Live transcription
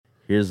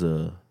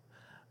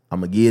I'm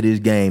going to give this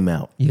game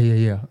out.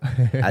 Yeah.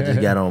 I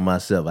just got on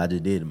myself. I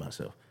just did it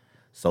myself.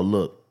 So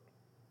look,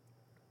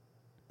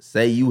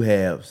 say you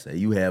have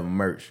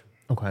merch.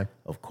 Okay.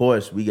 Of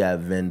course, we got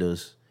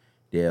vendors.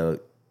 They'll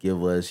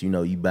give us,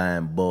 you buy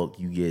in bulk,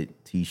 you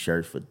get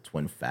T-shirts for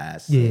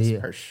 25 cents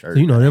per shirt.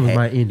 So, that was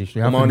my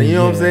industry. Come on, you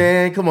know what I'm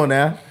saying? Come on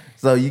now.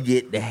 So you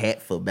get the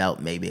hat for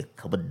about maybe a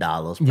couple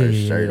dollars per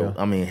shirt. Yeah.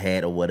 I mean,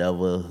 hat or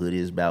whatever. Hoodie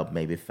is about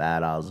maybe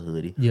 $5 a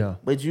hoodie. Yeah.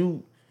 But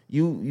you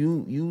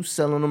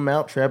selling them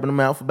out, trapping them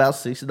out for about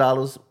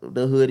 $60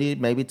 the hoodie,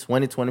 maybe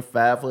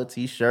 $20-25 for a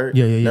T-shirt.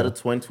 Another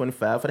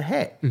 $20-25 for the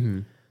hat. Mm-hmm.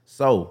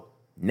 So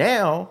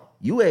now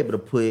you able to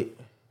put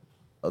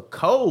a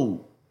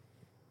code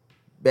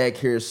back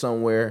here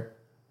somewhere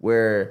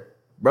where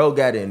bro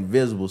got it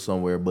invisible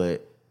somewhere,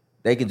 but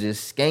they can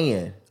just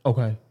scan.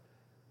 Okay.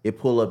 It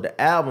pull up the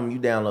album, you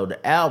download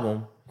the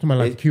album. Talking about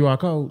like the QR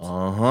codes?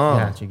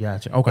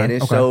 Gotcha. Okay. And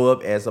it show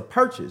up as a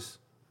purchase.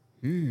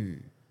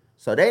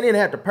 So they didn't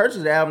have to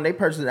purchase the album, they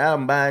purchased the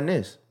album buying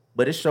this.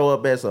 But it show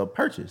up as a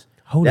purchase.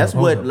 That's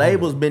what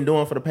labels been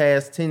doing for the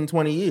past 10,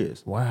 20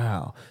 years.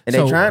 Wow. And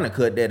they trying to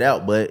cut that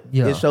out, but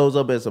it shows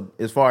up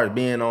as far as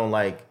being on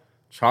like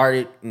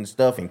charted and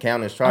stuff and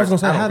counting as charts.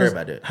 I don't care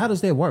about that. How does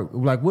that work?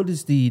 Like, what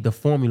is the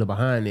formula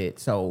behind it?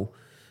 So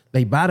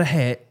they buy the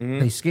hat,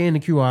 they scan the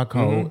QR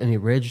code, and it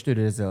registered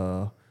as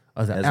an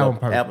album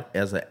purchase.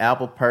 As an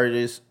Apple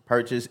purchase.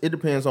 It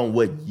depends on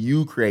what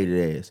you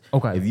created as.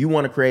 Okay. If you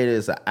want to create it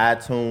as an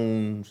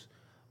iTunes,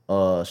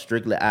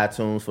 strictly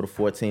iTunes for the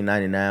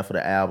 $14.99 for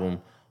the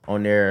album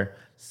on there.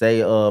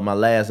 Say my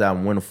last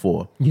album, Winter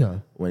 4. Yeah.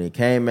 When it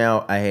came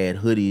out, I had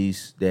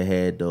hoodies that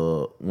had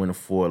the Winter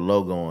 4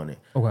 logo on it.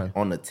 Okay.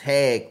 On the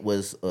tag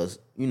was the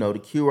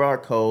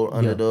QR code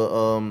under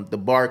the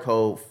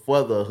barcode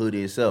for the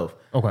hoodie itself.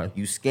 Okay.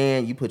 You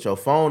scan, you put your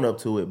phone up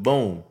to it,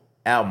 boom,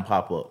 album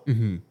pop up.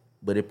 Mm-hmm.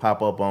 But it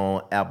pop up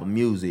on Apple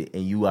Music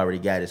and you already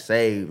got it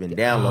saved and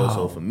download.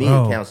 So for me,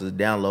 it counts as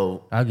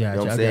download. I got you. You know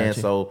what I'm saying?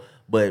 So,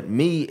 but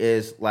me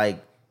is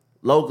like,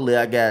 locally,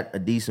 I got a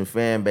decent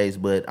fan base,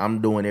 but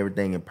I'm doing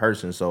everything in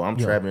person. So I'm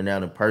traveling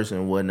out in person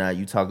and whatnot.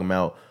 You talking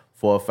about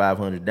 400 or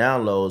 500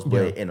 downloads,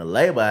 but in the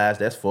label eyes,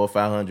 that's 400 or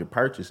 500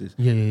 purchases.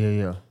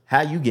 Yeah. How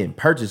you getting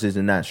purchases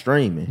and not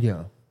streaming?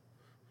 Yeah.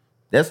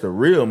 That's the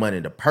real money,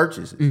 the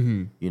purchases.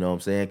 Mm-hmm. You know what I'm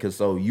saying? Because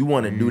so you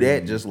want to do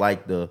that just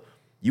like the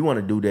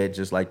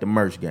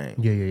merch game.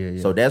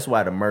 Yeah. So that's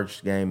why the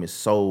merch game is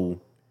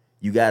so.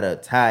 You gotta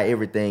tie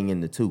everything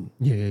into two.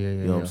 Yeah.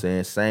 You know what I'm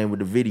saying? Same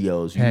with the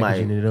videos. You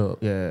Packaging it up.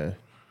 Yeah.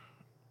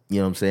 You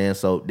know what I'm saying?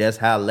 So that's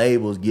how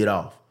labels get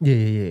off.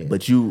 Yeah.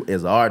 But you,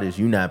 as an artist,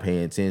 you not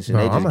paying attention.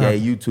 They just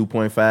gave you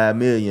 $2.5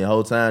 million the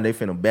whole time. They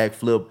finna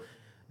backflip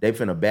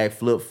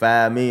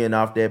 $5 million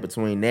off that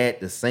between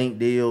that, the sync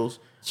deals,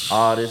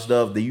 all this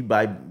stuff. They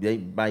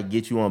might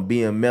get you on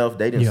BMF.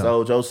 They done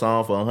sold your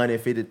song for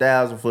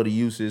 $150,000 for the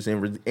uses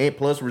and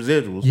plus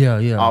residuals.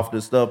 Yeah. Off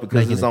the stuff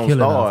because it's on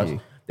Stars.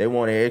 They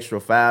want an extra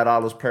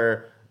 $5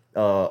 per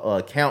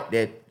account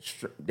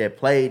that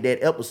played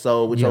that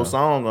episode with your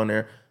song on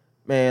there.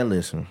 Man,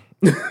 listen.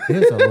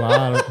 There's a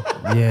lot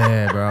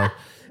of bro.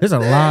 There's a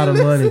lot of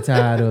money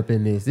tied up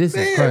in this. This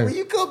is crazy. When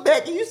you come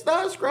back and you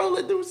start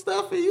scrolling through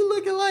stuff and you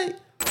looking like.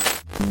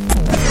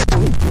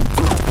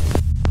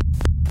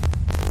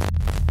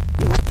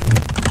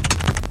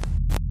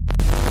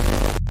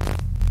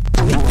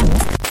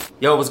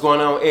 Yo, what's going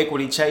on,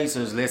 Equity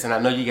Chasers? Listen, I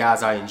know you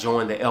guys are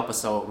enjoying the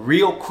episode.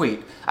 Real quick,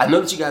 I know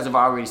that you guys have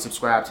already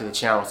subscribed to the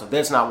channel, so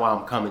that's not why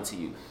I'm coming to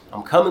you.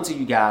 I'm coming to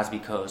you guys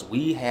because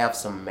we have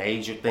some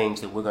major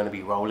things that we're going to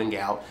be rolling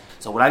out.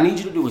 So what I need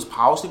you to do is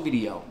pause the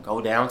video,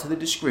 go down to the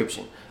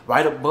description.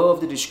 Right above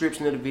the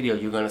description of the video,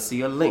 you're going to see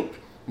a link.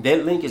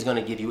 That link is going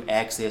to give you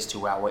access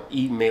to our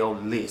email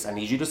list. I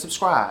need you to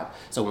subscribe.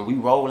 So when we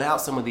roll out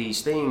some of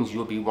these things,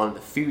 you'll be one of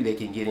the few that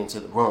can get into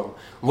the room.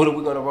 What are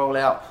we going to roll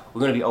out?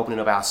 We're going to be opening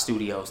up our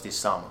studios this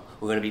summer.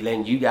 We're going to be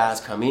letting you guys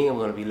come in.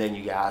 We're going to be letting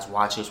you guys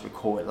watch us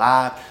record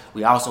live.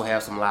 We also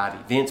have some live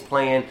events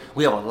planned.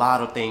 We have a lot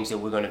of things that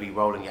we're going to be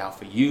rolling out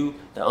for you,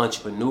 the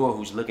entrepreneur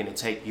who's looking to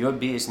take your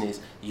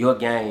business, your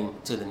game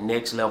to the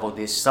next level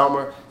this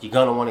summer. You're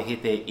going to want to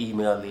hit that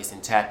email list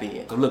and tap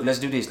in. So look, let's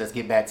do this. Let's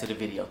get back to the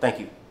video. Thank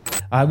you.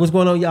 All right, what's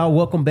going on, y'all?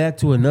 Welcome back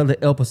to another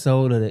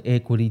episode of the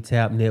Equity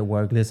Tap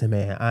Network. Listen,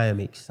 man, I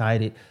am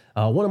excited.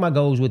 One of my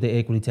goals with the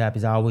Equity Tap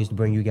is always to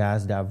bring you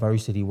guys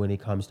diversity when it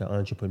comes to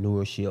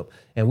entrepreneurship.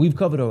 And we've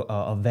covered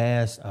a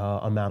vast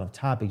amount of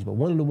topics, but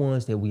one of the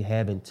ones that we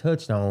haven't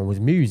touched on was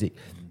music.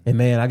 And,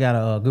 man, I got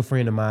a good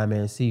friend of mine,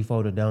 man,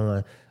 C4 the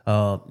Don.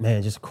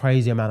 Man, just a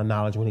crazy amount of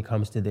knowledge when it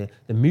comes to the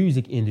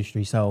music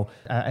industry. So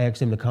I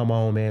asked him to come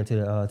on, man,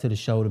 to the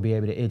show to be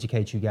able to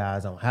educate you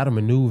guys on how to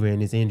maneuver in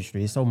this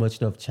industry. There's so much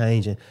stuff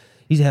changing.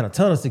 He's had a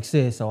ton of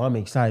success, so I'm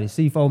excited.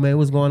 C4, man,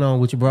 what's going on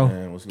with you, bro?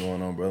 Man, what's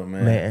going on, brother,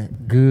 man?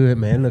 Man, good,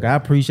 man. Look, I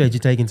appreciate you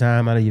taking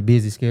time out of your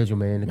busy schedule,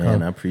 man, to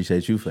come. I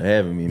appreciate you for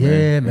having me, man.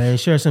 Yeah, man.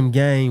 Share some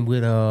game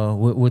with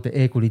the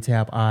Equity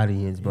Tap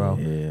audience, bro.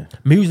 Yeah.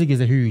 Music is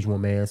a huge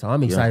one, man. So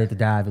I'm excited to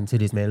dive into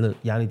this, man. Look,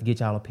 y'all need to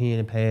get y'all a pen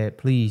and pad.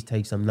 Please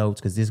take some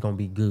notes because this is gonna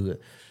be good.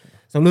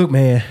 So look,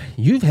 man,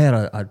 you've had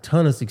a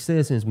ton of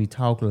success since we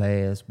talked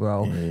last,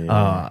 bro.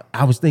 Yeah.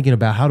 I was thinking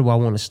about how do I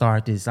want to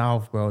start this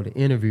off, bro, the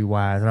interview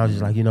wise, and I was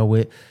just like, you know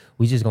what?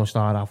 We just gonna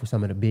start off with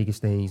some of the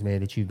biggest things,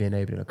 man, that you've been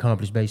able to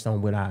accomplish based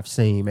on what I've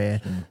seen,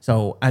 man.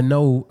 So I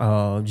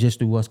know just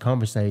through us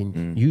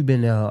conversating, you've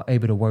been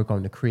able to work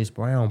on the Chris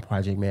Brown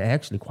project, man.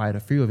 Actually, quite a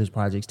few of his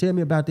projects. Tell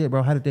me about that,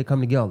 bro. How did that come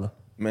together?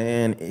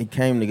 Man, it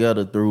came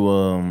together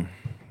through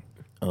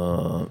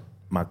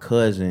my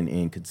cousin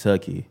in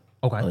Kentucky.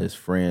 Okay. His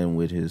friend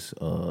with his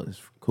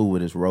cool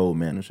with his road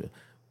manager,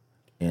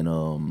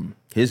 and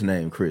his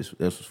name Chris.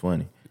 That's what's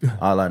funny.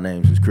 All our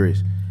names is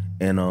Chris,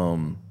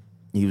 and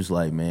he was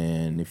like,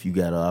 "Man, if you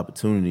got an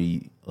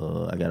opportunity,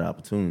 I got an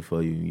opportunity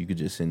for you. You could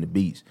just send the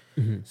beats."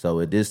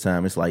 So at this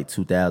time, it's like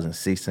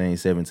 2016,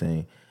 17.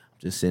 I'm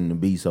just sending the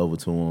beats over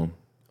to him.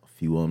 A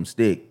few of them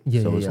stick.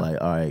 So it's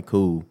like, all right,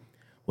 cool.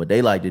 What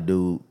they like to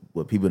do,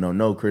 what people don't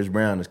know, Chris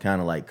Brown is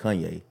kind of like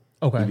Kanye.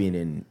 Okay. He been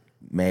in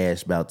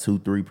mashed about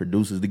 2-3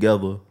 producers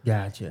together.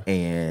 Gotcha.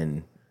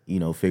 And,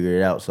 figured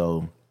it out.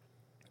 So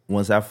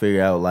once I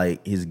figured out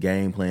like his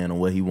game plan and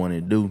what he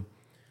wanted to do,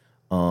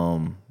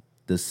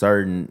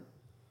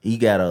 he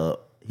got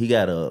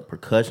a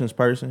percussions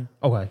person.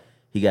 Okay.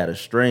 He got a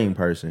string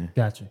person.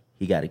 Gotcha.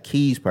 He got a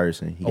keys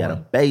person. He got a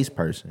bass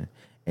person.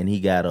 And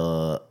he got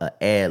a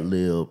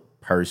ad-lib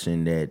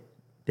person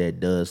that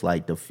does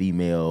like the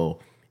female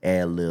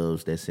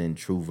ad-libs that's in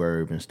True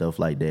Verb and stuff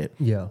like that.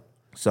 Yeah.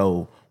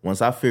 So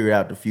once I figured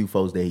out the few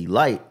folks that he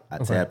liked, I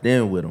tapped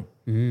in with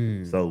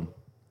him. So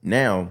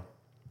now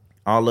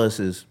all us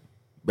is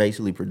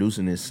basically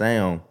producing this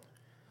sound,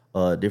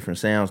 different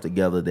sounds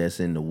together that's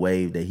in the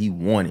wave that he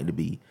wanted to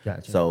be.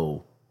 Gotcha.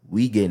 So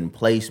we getting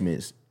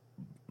placements.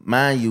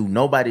 Mind you,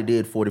 nobody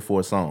did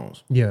 44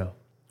 songs Yeah.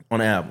 on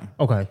the album.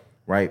 Okay.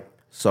 Right?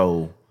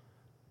 So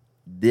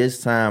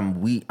this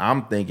time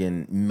I'm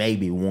thinking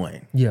maybe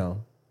one. Yeah.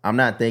 I'm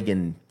not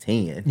thinking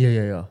 10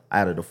 Yeah.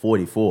 out of the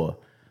 44.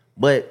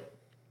 But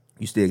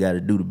you still got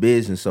to do the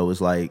business, so it's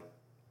like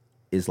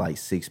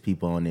 6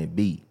 people on that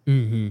beat.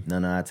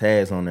 None of our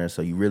tags on there,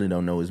 so you really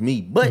don't know it's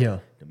me. But the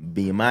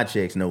BMI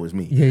checks know it's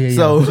me.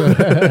 So,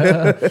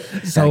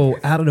 so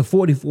out of the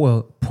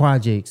 44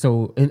 projects,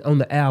 on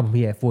the album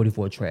he had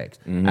 44 tracks.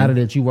 Out of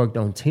that, you worked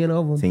on 10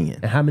 of them. 10.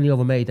 And how many of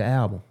them made the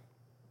album?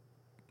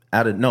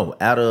 So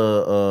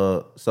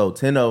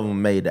 10 of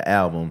them made the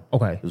album.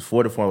 Okay. It was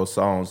 44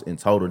 songs in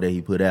total that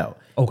he put out.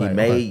 Okay, He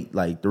made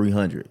like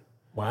 300.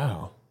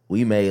 Wow.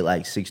 We made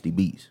like 60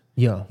 beats.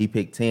 Yeah. He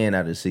picked 10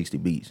 out of 60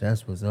 beats.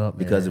 That's what's up, man.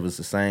 Because it was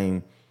the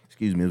same,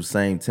 it was the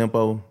same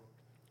tempo,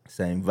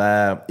 same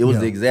vibe. It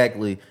was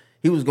exactly,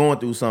 he was going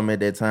through something at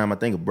that time, I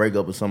think a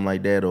breakup or something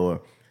like that,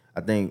 or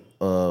I think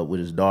with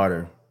his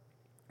daughter,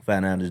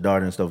 finding out his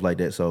daughter and stuff like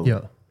that.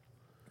 So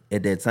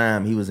at that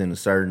time, he was in a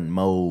certain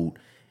mode,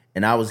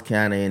 and I was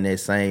kind of in that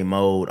same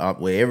mode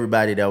where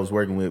everybody that I was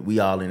working with, we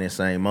all in that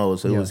same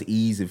mode. So it was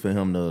easy for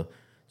him to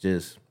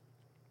just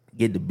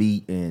get the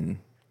beat and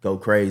go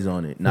crazy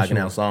on it, knocking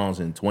out songs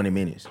in 20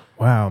 minutes.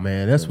 Wow,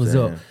 man, that's what's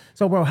up.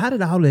 So, bro, how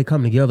did all that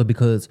come together?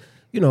 Because,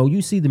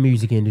 you see the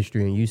music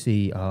industry and you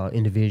see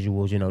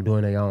individuals,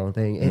 doing their own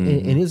thing.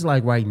 And it's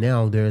like right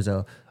now there's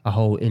a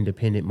whole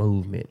independent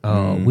movement,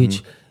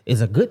 which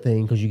is a good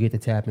thing because you get to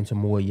tap into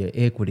more of your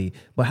equity.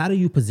 But how do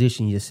you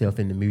position yourself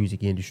in the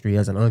music industry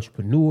as an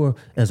entrepreneur,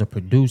 as a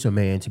producer,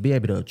 man, to be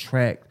able to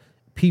attract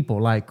people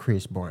like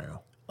Chris Brown?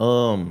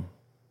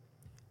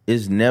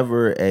 It's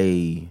never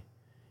a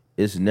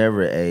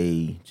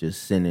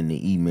just sending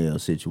the email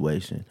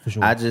situation. For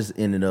sure. I just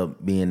ended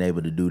up being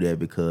able to do that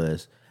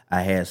because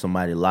I had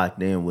somebody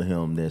locked in with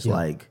him that's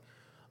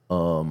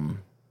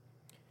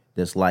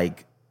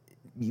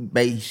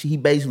he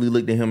basically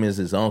looked at him as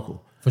his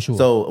uncle. For sure.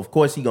 So of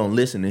course he gonna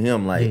listen to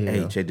him like,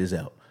 hey, check this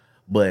out.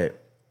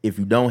 But if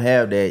you don't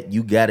have that,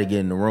 you gotta get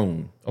in the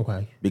room.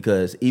 Okay.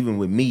 Because even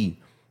with me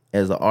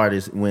as an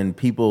artist, when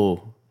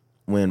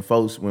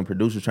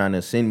producers trying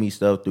to send me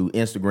stuff through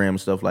Instagram and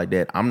stuff like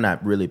that, I'm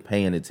not really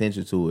paying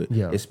attention to it.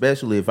 Yeah.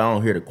 Especially if I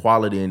don't hear the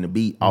quality in the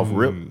beat off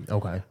rip.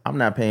 Okay. I'm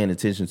not paying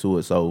attention to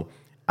it. So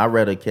I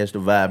rather catch the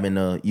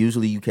vibe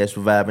usually you catch the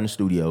vibe in the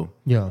studio.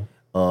 Yeah.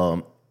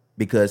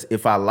 Because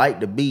if I like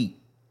the beat,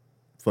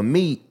 for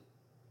me,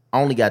 I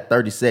only got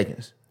 30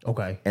 seconds.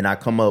 Okay. And I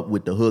come up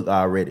with the hook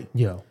already.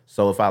 Yeah.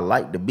 So if I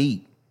like the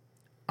beat,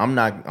 I'm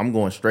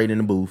going straight in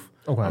the booth.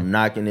 Okay. I'm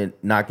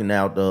knocking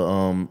out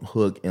the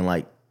hook in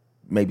like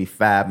maybe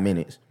 5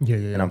 minutes. Yeah.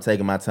 And I'm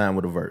taking my time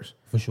with the verse.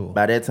 For sure.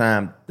 By that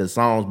time, the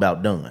song's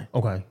about done.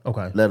 Okay.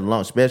 Let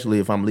alone, especially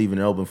if I'm leaving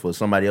it open for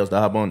somebody else to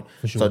hop on.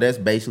 For sure. So that's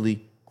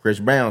basically Chris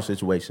Brown's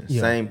situation.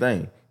 Yeah. Same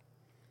thing.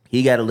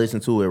 he got to listen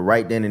to it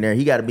right then and there.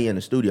 He got to be in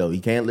the studio. He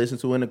can't listen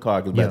to it in the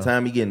car because by the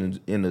time he get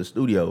in the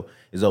studio,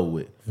 it's over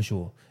with. For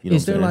sure. You know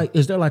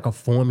is there like a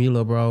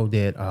formula, bro,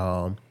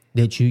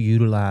 that you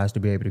utilize to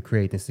be able to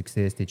create the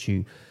success that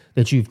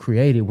you've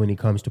created when it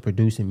comes to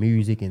producing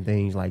music and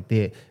things like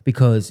that?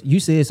 Because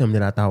you said something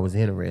that I thought was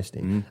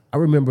interesting. Mm-hmm. I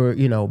remember,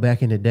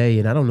 back in the day,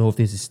 and I don't know if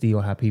this is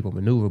still how people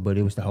maneuver, but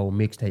it was the whole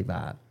mixtape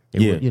vibe.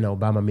 It would,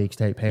 buy my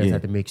mixtape, pass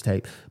out the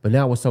mixtape. But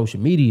now with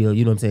social media,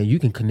 you know what I'm saying, you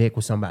can connect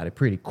with somebody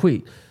pretty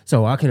quick.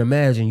 So I can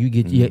imagine you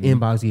get your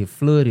inbox get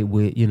flooded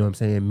with, you know what I'm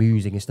saying,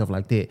 music and stuff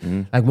like that.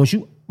 Like once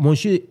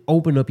you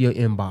open up your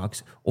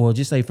inbox, or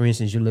just say for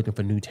instance you're looking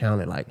for new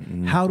talent, like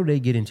how do they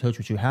get in touch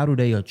with you? How do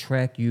they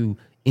attract you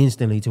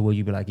instantly to where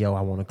you be like, yo,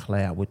 I want to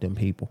collab with them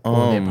people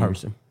or that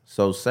person?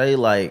 So say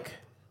like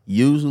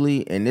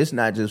usually, and this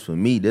not just for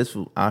me,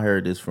 I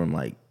heard this from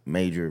like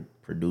major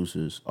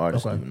producers,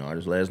 artists, even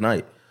artists last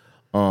night.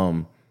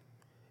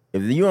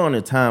 If you're on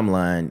a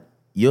timeline,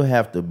 you'll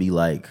have to be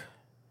like,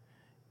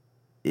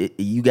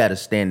 you got to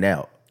stand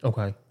out.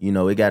 Okay.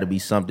 It got to be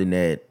something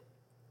that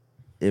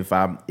if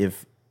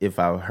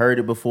I've heard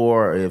it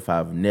before or if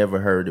I've never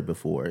heard it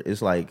before,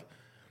 it's like,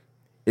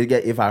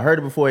 if I heard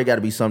it before, it got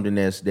to be something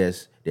that's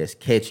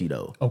catchy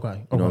though.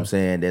 Okay. You know what I'm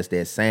saying? That's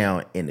that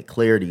sound and the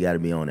clarity got to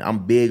be on it. I'm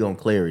big on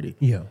clarity.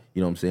 Yeah.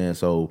 You know what I'm saying?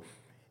 So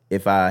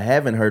if I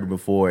haven't heard it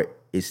before,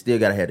 it still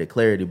got to have the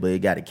clarity, but it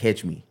got to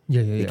catch me.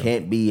 Yeah. It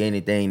can't be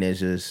anything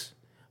that's just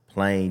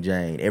plain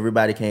Jane.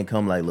 Everybody can't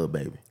come like Lil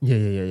Baby. Yeah.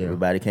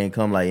 Everybody can't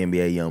come like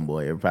NBA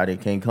Youngboy. Everybody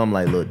can't come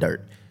like Lil Durk.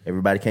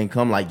 Everybody can't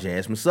come like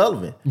Jasmine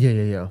Sullivan.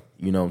 Yeah.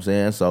 You know what I'm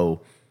saying?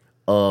 So,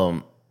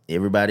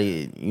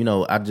 everybody,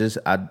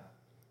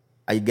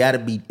 I gotta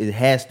be. It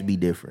has to be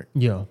different.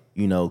 Yeah.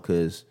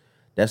 Because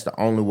that's the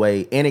only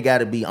way, and it got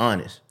to be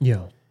honest.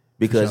 Yeah.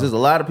 Because there's a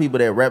lot of people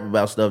that rap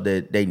about stuff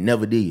that they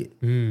never did.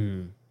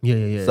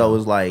 Yeah. So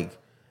it's like,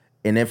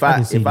 and if I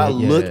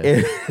look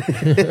at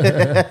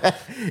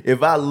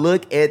if I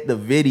look at the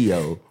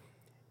video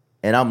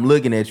and I'm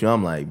looking at you,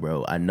 I'm like,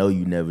 bro, I know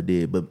you never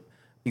did. But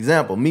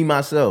example, me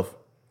myself,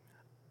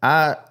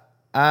 I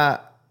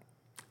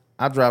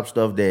drop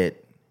stuff that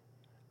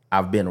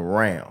I've been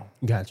around.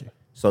 Gotcha.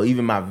 So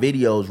even my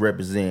videos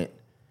represent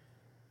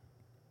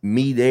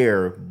me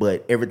there,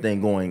 but everything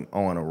going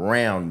on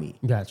around me.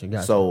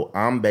 Gotcha. So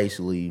I'm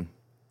basically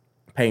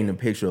painting a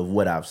picture of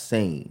what I've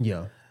seen.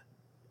 Yeah.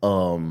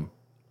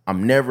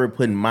 I'm never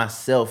putting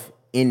myself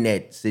in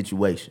that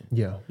situation.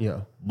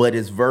 Yeah. But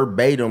it's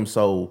verbatim,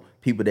 so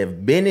people that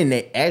have been in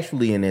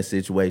that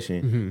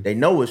situation, they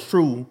know it's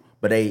true,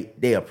 but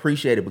they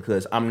appreciate it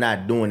because I'm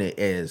not doing it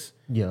as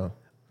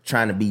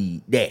trying to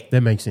be that.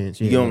 That makes sense.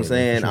 You know what I'm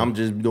saying? Sure. I'm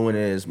just doing it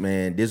as,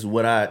 man, this is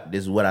what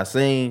I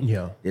seen.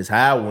 Yeah. This is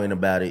how I went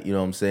about it. You know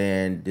what I'm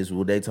saying? This is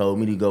what they told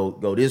me to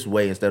go this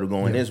way instead of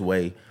going this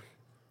way.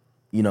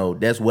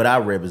 That's what I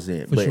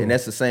represent. And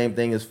that's the same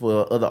thing as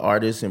for other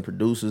artists and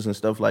producers and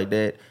stuff like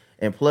that.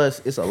 And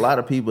plus, it's a lot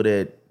of people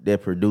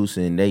that produce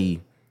and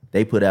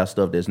they put out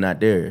stuff that's not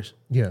theirs.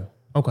 Yeah.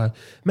 Okay.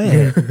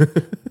 Man,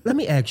 let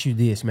me ask you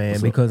this, man,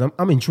 because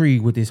I'm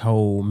intrigued with this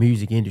whole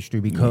music industry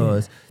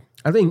because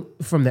I think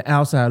from the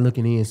outside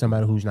looking in,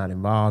 somebody who's not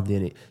involved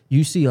in it,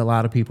 you see a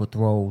lot of people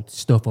throw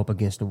stuff up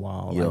against the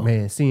wall. Like,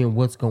 man, seeing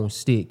what's going to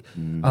stick.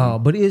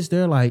 But is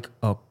there like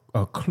a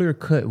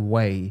clear-cut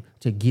way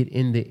to get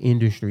in the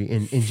industry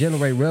and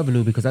generate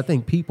revenue? Because I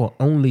think people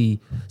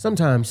only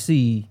sometimes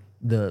see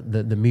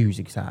the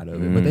music side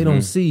of it, but they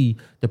don't see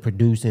the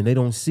producing. They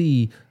don't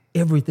see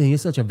everything.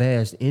 It's such a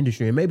vast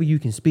industry, and maybe you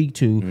can speak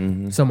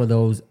to some of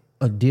those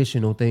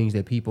additional things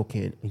that people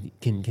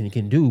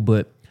can do.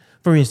 But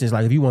for instance,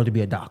 like if you want to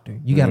be a doctor,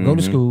 you got to go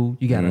to school,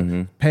 you got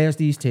to pass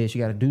these tests,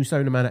 you got to do a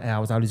certain amount of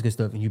hours, all this good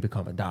stuff, and you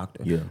become a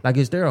doctor. Yeah. Like,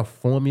 is there a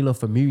formula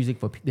for music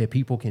that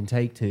people can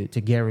take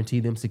to guarantee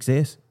them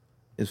success?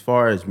 As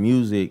far as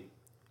music,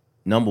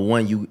 number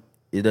one,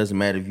 it doesn't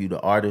matter if you're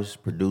the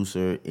artist,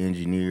 producer,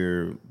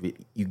 engineer,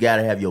 you got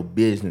to have your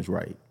business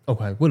right.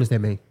 Okay, what does that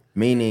mean?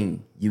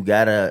 Meaning you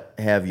got to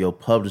have your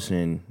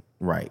publishing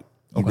right.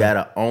 You got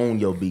to own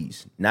your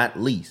beats, not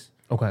lease.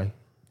 Okay.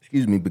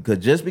 Excuse me,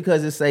 because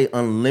it say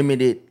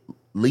unlimited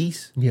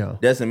lease,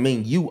 doesn't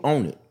mean you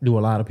own it. Do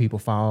a lot of people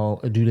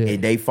do that?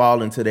 And they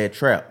fall into that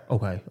trap.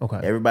 Okay.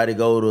 Everybody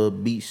go to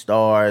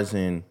BeatStars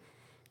and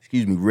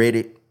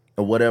Reddit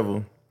or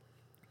whatever.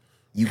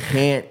 You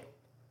can't,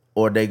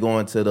 or they go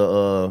into the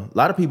a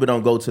lot of people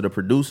don't go to the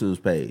producer's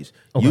page.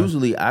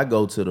 Usually I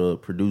go to the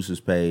producer's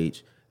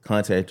page,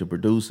 contact the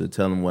producer,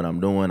 tell them what I'm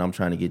doing. I'm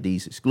trying to get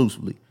these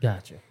exclusively.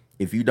 Gotcha.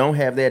 If you don't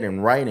have that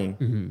in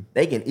writing,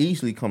 they can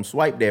easily come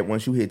swipe that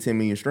once you hit 10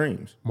 million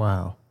streams.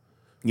 Wow.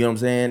 You know what I'm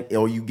saying?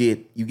 Or you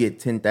get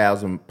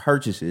 10,000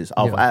 purchases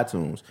off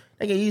iTunes.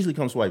 They can easily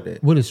come swipe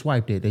that. What is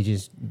swipe that? They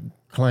just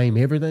claim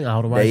everything?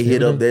 All the rights? They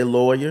hit up their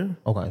lawyer.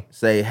 Okay.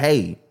 Say,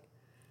 hey,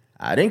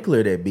 I didn't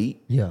clear that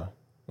beat. Yeah.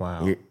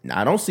 Wow.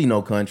 I don't see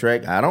no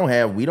contract.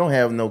 We don't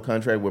have no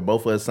contract where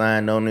both of us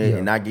signed on it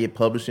and I get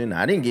publishing.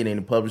 I didn't get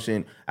any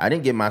publishing. I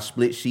didn't get my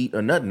split sheet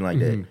or nothing like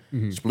that.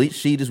 Split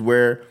sheet is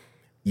where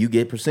you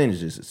get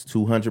percentages. It's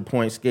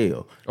 200-point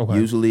scale. Okay.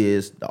 Usually,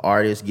 it's the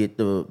artist get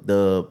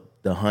the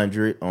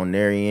 100 on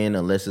their end,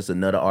 unless it's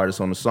another artist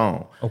on the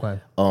song. Okay.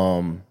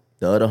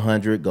 The other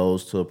 100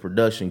 goes to a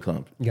production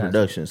company. Gotcha.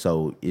 Production.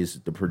 So it's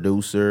the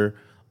producer.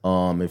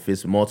 If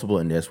it's multiple,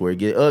 and that's where it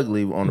get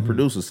ugly on the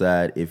producer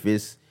side. If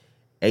it's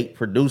 8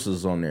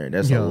 producers on there,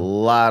 that's a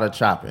lot of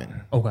chopping.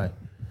 Okay.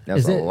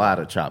 That's a lot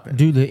of chopping.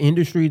 Do the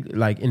industry,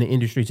 like in the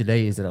industry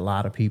today, is it a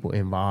lot of people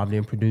involved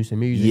in producing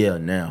music? Yeah,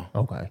 now.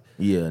 Okay.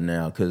 Yeah,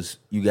 now, because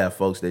you got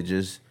folks that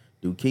just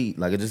do keys.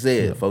 Like I just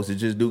said, folks that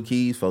just do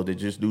keys, folks that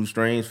just do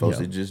strings, folks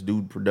that just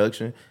do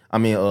production.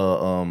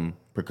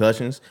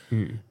 Percussions.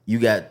 You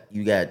got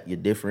your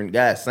different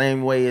guys.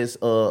 Same way as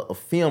a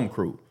film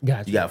crew.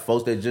 Gotcha. You got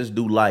folks that just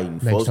do lighting,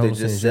 Makes folks that total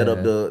just sense, set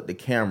up the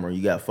camera.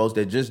 You got folks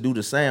that just do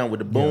the sound with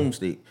the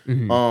boomstick.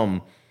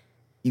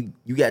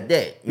 You got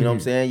that. You know what I'm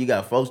saying? You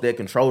got folks that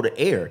control the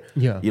air.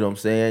 Yeah. You know what I'm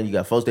saying? You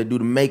got folks that do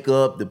the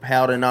makeup, the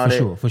powder and all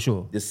that. For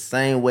sure. The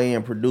same way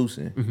in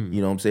producing.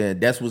 You know what I'm saying?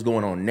 That's what's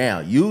going on now.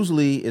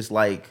 Usually it's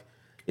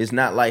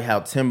not like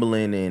how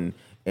Timbaland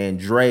and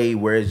Dre,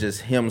 where it's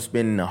just him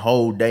spending the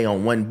whole day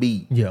on one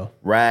beat. Yeah.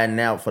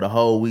 Riding out for the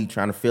whole week,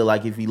 trying to feel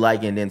like if he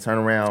like it, and then turn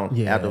around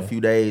after a few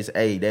days,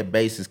 hey, that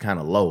bass is kind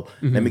of low.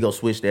 Let me go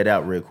switch that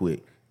out real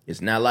quick. It's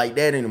not like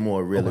that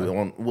anymore, really. Okay.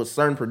 On what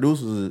certain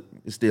producers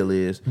it still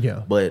is.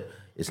 Yeah. But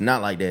it's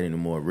not like that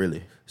anymore,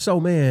 really.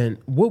 So, man,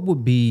 what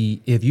would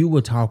be, if you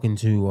were talking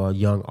to a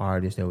young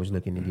artist that was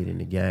looking to get in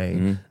the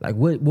game, like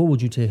what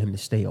would you tell him to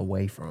stay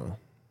away from?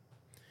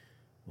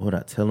 What would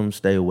I tell him to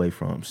stay away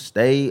from?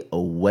 Stay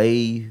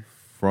away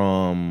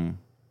from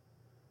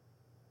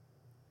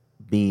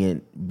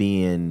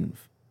being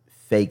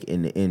fake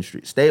in the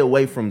industry. Stay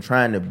away from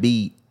trying to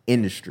be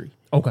industry.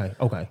 Okay.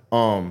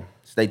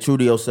 Stay true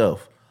to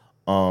yourself.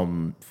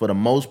 For the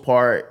most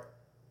part,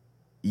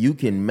 you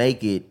can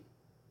make it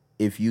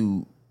if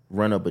you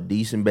run up a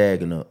decent bag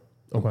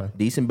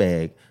decent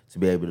bag to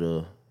be able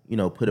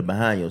to, put it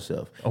behind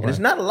yourself. Okay. And it's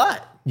not a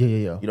lot. Yeah.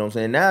 You know what I'm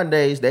saying?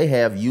 Nowadays, they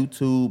have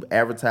YouTube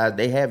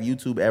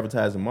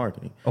advertising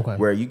marketing. Okay.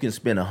 Where you can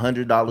spend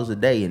 $100 a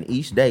day, and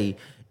each day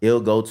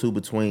it'll go to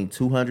between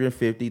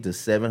 250 to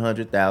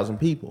 700,000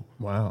 people.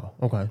 Wow.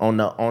 Okay. On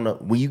the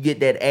when you get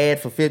that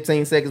ad for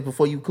 15 seconds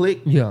before you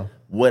click, Yeah.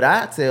 what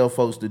I tell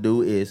folks to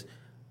do is,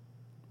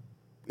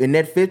 in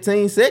that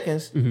 15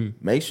 seconds,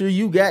 make sure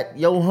you got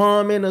your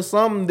humming or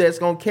something that's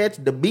gonna catch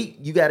the beat.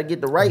 You got to get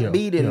the right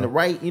beat and the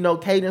right,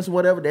 cadence,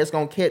 whatever that's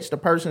gonna catch the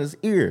person's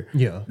ear.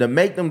 Yeah. To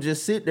make them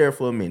just sit there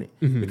for a minute,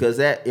 because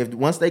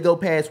once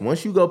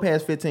you go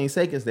past 15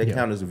 seconds, that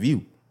count as a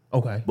view.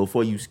 Okay.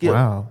 Before you skip.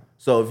 Wow.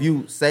 So if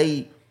you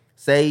say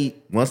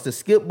once the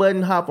skip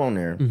button hop on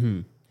there,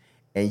 and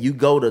you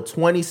go to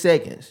 20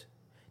 seconds,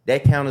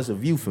 that count as a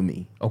view for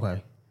me.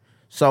 Okay.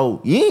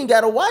 So you ain't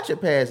gotta watch it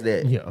past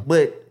that. Yeah.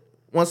 But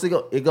once it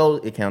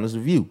counts as a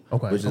view.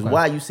 Okay. Which is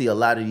why you see a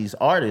lot of these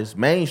artists,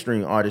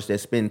 mainstream artists, that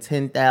spend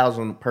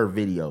 $10,000 per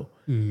video,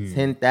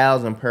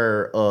 $10,000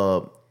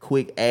 per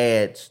quick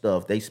ad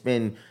stuff. They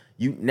spend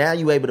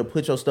you able to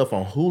put your stuff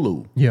on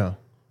Hulu. Yeah.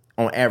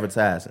 On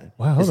advertising.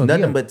 Wow. It's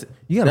nothing but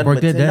you gotta break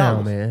that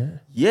down,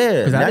 man. Yeah.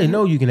 Because I didn't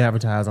know you can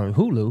advertise on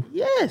Hulu.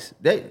 Yes.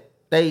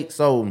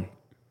 So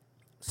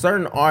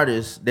certain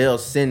artists, they'll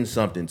send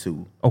something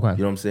to. Okay. You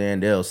know what I'm saying?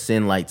 They'll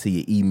send to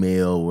your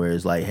email where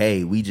it's like,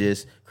 hey, we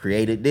just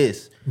created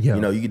this. Yeah.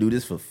 You can do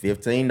this for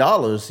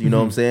 $15, you know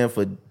what I'm saying,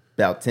 for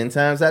about 10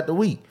 times out the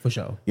week. For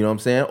sure. You know what I'm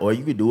saying? Or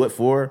you could do it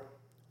for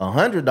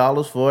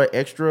 $100 for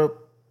extra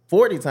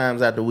 40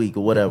 times out the week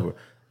or whatever.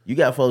 You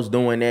got folks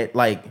doing that.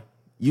 Like,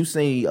 you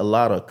see a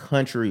lot of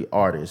country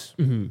artists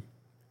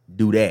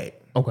do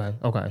that. Okay.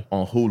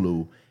 On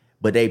Hulu.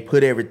 But they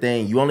put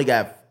everything, you only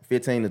got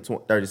 15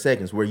 to 30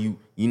 seconds where on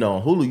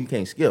Hulu you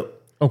can't skip.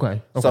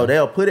 Okay. So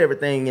they'll put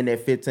everything in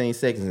that 15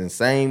 seconds, and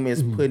same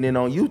as putting it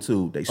on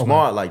YouTube. They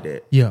smart like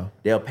that. Yeah.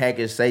 They'll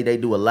package, say they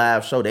do a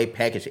live show, they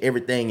package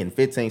everything in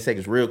 15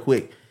 seconds real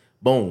quick.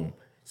 Boom.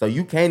 So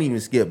you can't even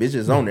skip. It's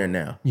just on there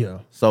now. Yeah.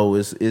 So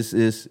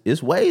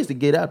it's ways to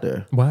get out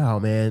there. Wow,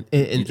 man.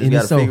 And you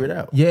just got to figure it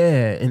out.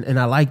 Yeah, and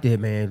I like that,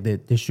 man,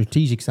 the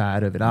strategic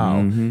side of it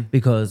all.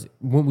 Because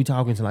when we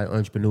talking to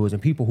entrepreneurs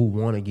and people who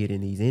want to get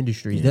in these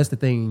industries, that's the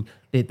thing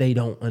that they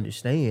don't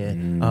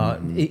understand.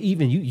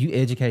 Even you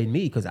educate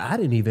me, because I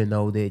didn't even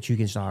know that you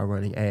can start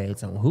running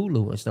ads on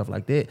Hulu and stuff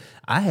like that.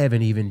 I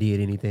haven't even did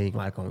anything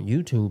like on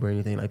YouTube or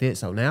anything like that.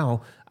 So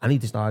now I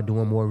need to start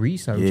doing more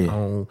research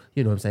on,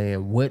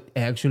 what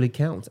actually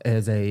counts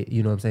as a,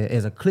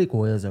 as a click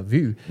or as a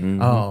view.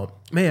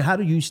 Man, how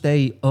do you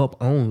stay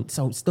up on?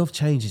 So stuff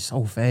changes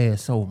so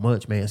fast, so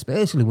much, man,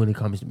 especially when it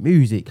comes to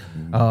music.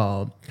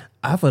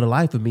 I, for the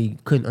life of me,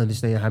 couldn't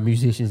understand how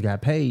musicians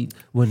got paid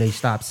when they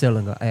stopped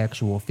selling an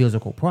actual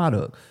physical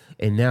product.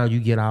 And now you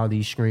get all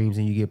these streams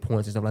and you get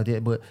points and stuff like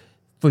that. But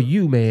for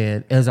you,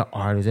 man, as an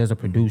artist, as a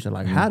producer,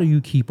 how do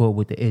you keep up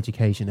with the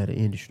education of the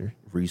industry?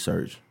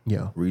 Research.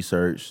 Yeah.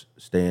 Research,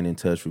 staying in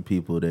touch with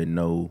people that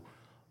know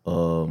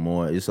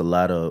more. It's a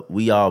lot of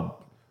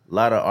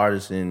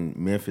artists in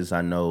Memphis, I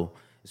know,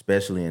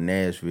 especially in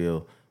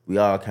Nashville, we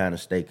all kind of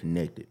stay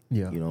connected.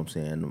 Yeah. You know what I'm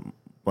saying?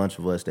 A bunch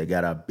of us that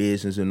got our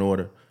business in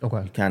order.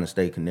 Okay. We kind of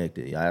stay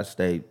connected. I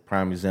stayed,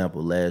 prime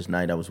example, last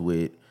night I was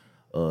with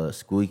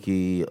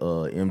Squeaky,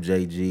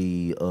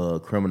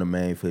 MJG, Criminal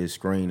Man for his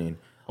screening.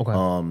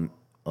 Okay.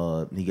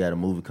 He got a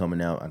movie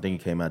coming out. I think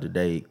it came out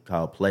today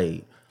called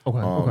Played.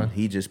 Okay.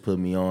 He just put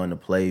me on to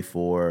play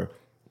for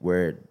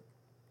where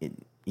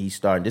he's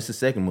starting. This is the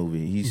second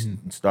movie. He's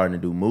starting to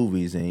do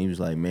movies, and he was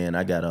like, "Man,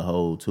 I got a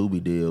whole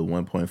Tubi deal,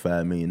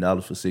 $1.5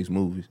 million for 6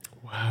 movies."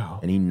 Wow.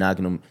 And he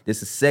knocking them. This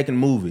is the second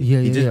movie.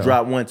 Yeah, he just yeah.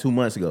 dropped one 2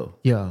 months ago.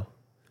 Yeah.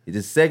 It's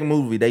the second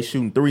movie. They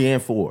shooting 3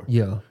 and 4.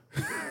 Yeah.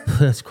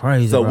 That's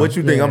crazy. So bro. what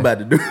you think I'm about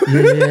to do?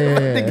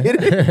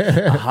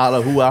 Yeah. I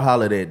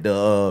hollered at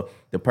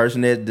the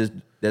person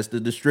that's the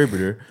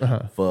distributor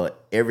for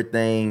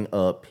everything.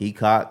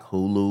 Peacock,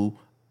 Hulu,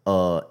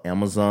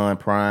 Amazon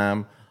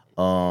Prime.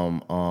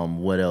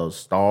 What else?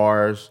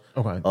 Stars.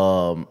 Okay.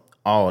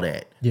 All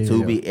that. Yeah,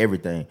 Tubi,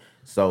 everything.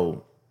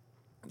 So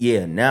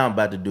yeah, now I'm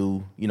about to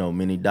do,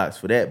 mini docs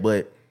for that.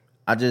 But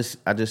I just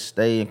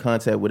stay in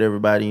contact with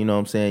everybody, you know what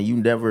I'm saying? You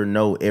never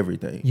know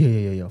everything. Yeah.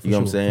 You know what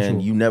I'm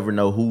saying? You never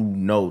know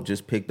who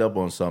just picked up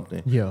on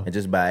something. Yeah. And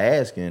just by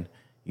asking,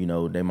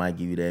 they might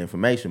give you that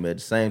information. But at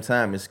the same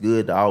time, it's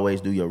good to always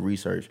do your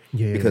research.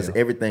 Yeah. Because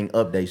everything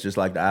updates just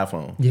like the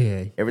iPhone.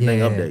 Yeah. Everything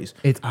yeah. updates.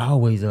 It's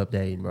always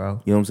updating,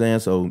 bro. You know what I'm saying?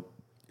 So,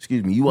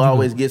 excuse me, you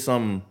always get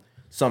something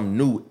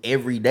new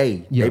every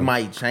day. Yeah. They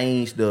might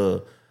change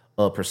the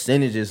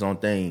percentages on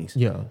things.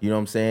 Yeah. You know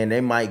what I'm saying?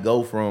 They might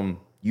go from,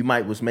 you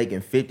might was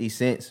making 50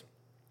 cents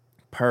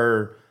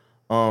per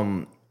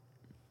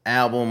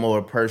album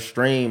or per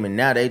stream, and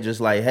now they just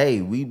like,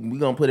 hey, we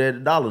gonna put it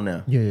at $1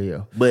 now.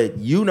 Yeah. But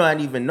you not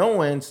even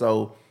knowing,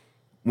 so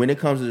when it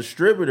comes to the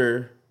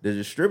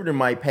distributor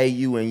might pay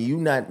you, and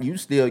you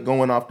still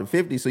going off the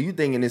 50, so you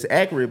thinking it's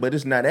accurate, but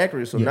it's not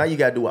accurate. So now you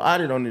got to do an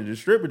audit on the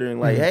distributor and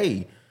like,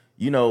 hey,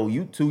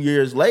 you 2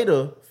 years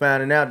later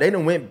finding out they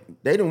done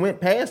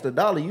went past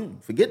 $1. You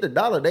forget the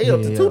 $1, they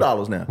up to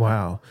 $2 now.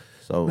 Wow.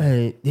 So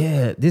man,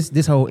 yeah,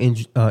 this whole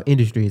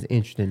industry is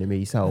interesting to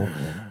me. So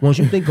once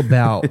you think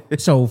about,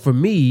 so for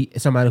me,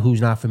 somebody who's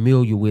not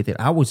familiar with it,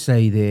 I would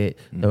say that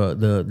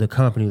the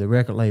company, the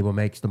record label,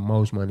 makes the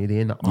most money,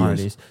 then the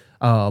artist.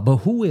 But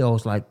who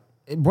else? Like,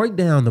 break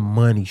down the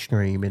money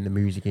stream in the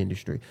music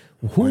industry.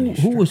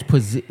 Who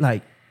is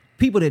like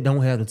people that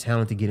don't have the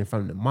talent to get in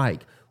front of the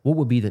mic? What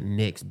would be the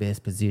next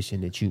best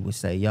position that you would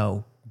say,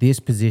 yo, this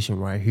position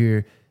right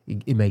here,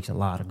 it makes a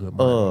lot of good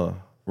money?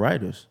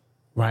 Writers.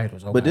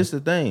 Writers, okay. But this is the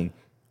thing.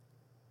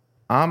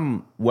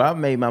 Where I've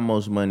made my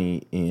most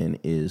money in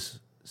is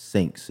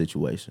sync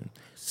situation.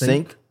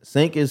 Sync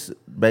is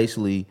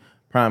basically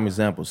prime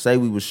example. Say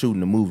we were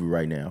shooting a movie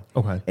right now.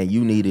 Okay. And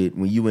you needed,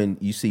 when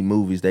you see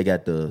movies, they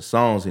got the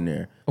songs in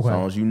there. Okay.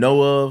 Songs you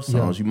know of,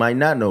 songs you might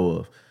not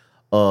know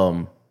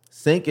of.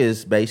 Sync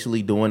is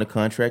basically doing a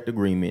contract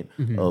agreement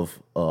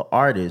of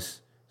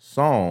artist's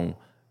song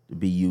to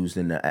be used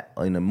in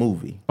a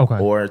movie,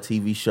 or a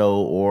TV show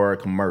or a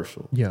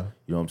commercial. Yeah,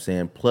 you know what I'm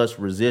saying. Plus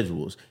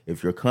residuals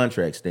if your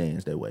contract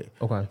stands that way.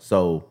 Okay,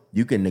 so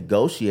you can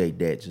negotiate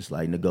that just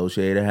like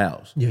negotiate a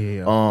house.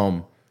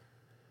 Yeah.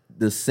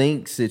 The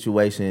sync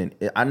situation,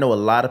 I know a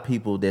lot of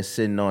people that's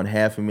sitting on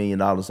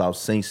 $500,000 off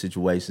sync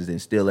situations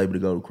and still able to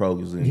go to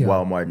Kroger's and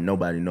Walmart and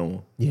nobody know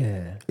them.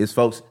 Yeah. It's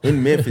folks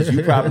in Memphis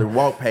you probably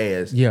walk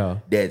past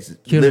that's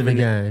killing the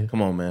game.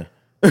 Come on, man.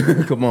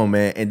 Come on,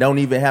 man. And don't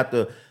even have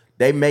to,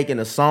 they making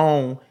a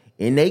song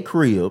in their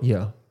crib,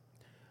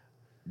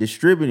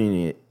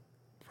 distributing it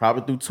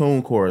probably through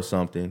TuneCore or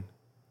something,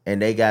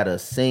 and they got a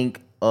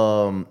sync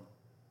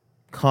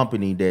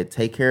company that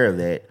take care of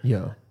that.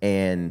 Yeah.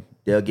 And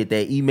they'll get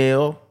that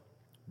email.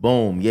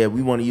 Boom. Yeah,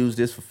 we want to use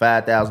this for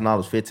 $5,000,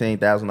 $15,000,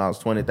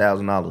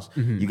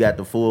 $20,000. You got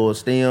the full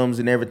stems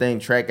and everything,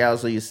 track out.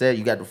 So you said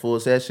you got the full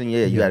session.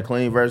 Yeah, you got a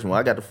clean version. Well,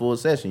 I got the full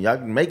session. Y'all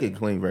can make it a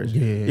clean version.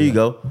 Here you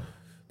go.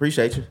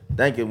 Appreciate you.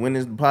 Thank you. When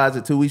is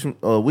deposit? 2 weeks from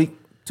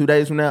 2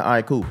 days from now? All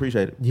right, cool.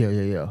 Appreciate it.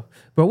 Yeah.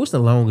 Bro, what's the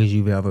longest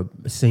you've ever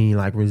seen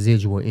like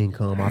residual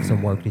income off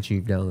some work that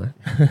you've done?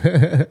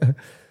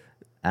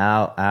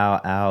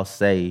 I'll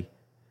say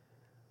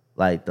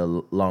like the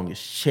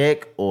longest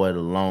check or the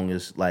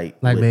longest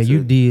like man,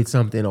 you did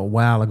something a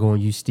while ago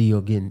and you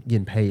still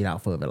getting paid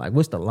out for it. Like,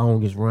 what's the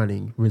longest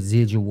running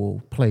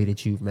residual play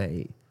that you've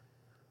made?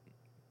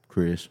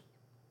 Chris,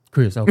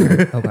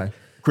 okay.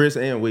 Chris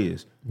and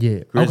Wiz.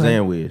 Yeah. Chris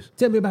and Wiz.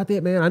 Tell me about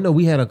that, man. I know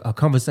we had a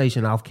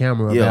conversation off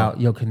camera about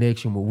your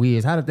connection with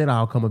Wiz. How did that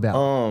all come about?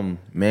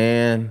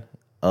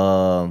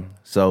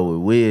 So with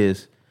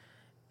Wiz,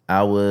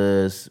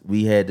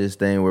 we had this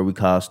thing where we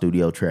call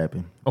studio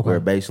trapping.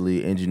 Where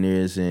basically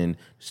engineers in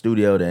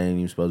studio, they ain't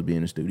even supposed to be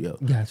in the studio.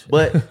 Gotcha.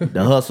 But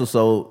the hustle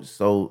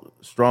so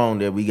strong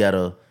that we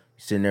gotta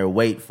sit there and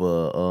wait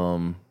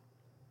for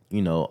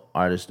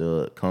artists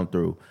to come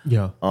through.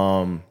 Yeah.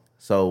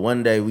 So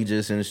one day we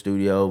just in the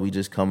studio, we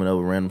just coming up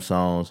with random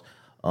songs.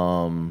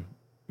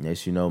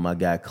 As you know, my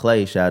guy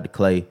Clay, shout out to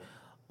Clay,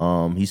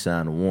 he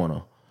signed to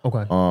Warner.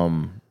 Okay.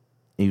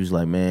 He was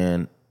like,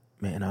 man,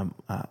 man,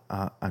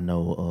 I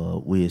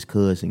know Wiz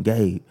cousin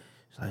Gabe.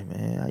 He's like,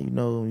 man, how you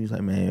know? He's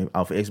like, man,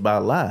 off of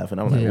Xbox Live.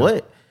 And I'm like,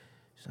 what?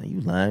 He's like,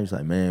 you lying? He's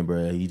like, man,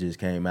 bro, he just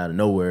came out of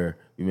nowhere.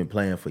 We've been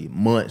playing for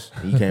months.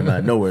 He came out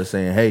of nowhere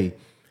saying, hey,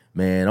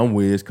 man, I'm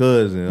Wiz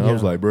cousin. I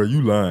was like, bro,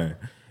 you lying.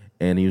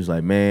 And he was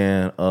like,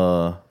 man,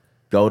 go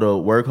to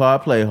Work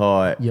Hard, Play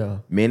Hard. Yeah.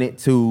 Minute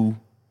 2,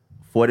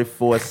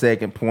 44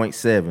 second,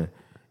 0.7.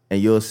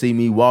 And you'll see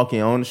me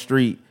walking on the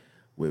street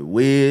with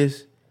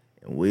Wiz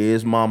and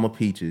Wiz Mama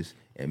Peaches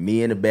and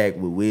me in the back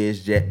with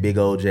Wiz big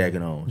old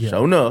jacket on. Yeah.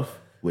 Sure enough,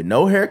 with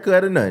no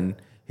haircut or nothing,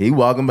 he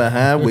walking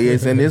behind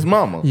Wiz and his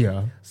mama.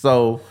 Yeah.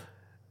 So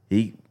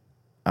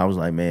I was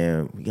like,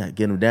 man, we got to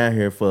get him down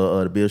here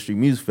for the Beale Street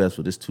Music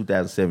Festival. This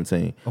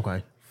 2017.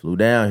 Okay. Flew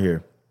down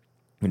here.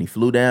 When he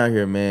flew down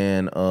here,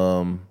 man,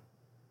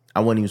 I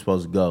wasn't even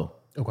supposed to go.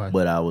 Okay.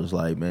 But I was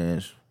like,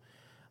 man,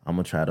 I'm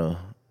gonna try to.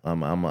 I'm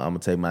gonna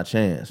take my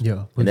chance.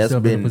 Yeah. And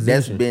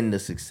that's been the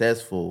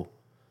successful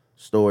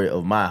story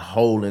of my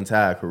whole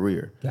entire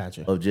career.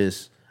 Gotcha. Of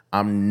just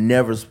I'm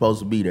never supposed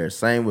to be there.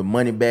 Same with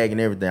Moneybagg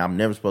and everything. I'm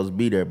never supposed to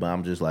be there, but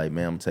I'm just like,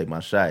 man, I'm gonna take my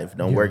shot. If it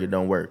don't work, it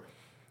don't work.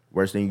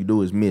 Worst thing you can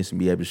do is miss and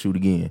be able to shoot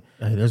again.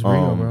 Hey, that's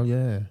real, bro.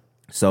 Yeah.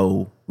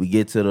 So we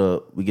get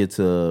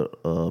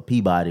to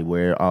Peabody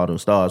where all the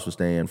stars were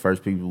staying.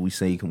 First people we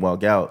see can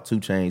walk out. 2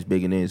 Chainz,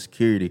 Big and then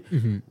security,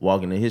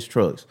 walking in his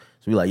trucks.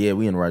 So we like, yeah,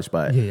 we in the right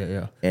spot.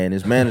 Yeah. And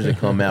his manager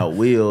come out,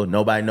 Will.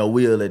 Nobody know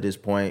Will at this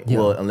point. Yeah.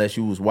 Well, unless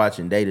you was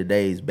watching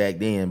day-to-days back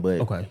then.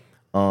 But Okay.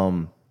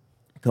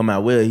 Come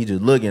out, Will. He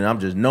just looking. I'm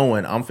just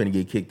knowing I'm finna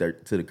get kicked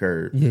to the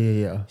curb.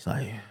 Yeah. He's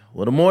like,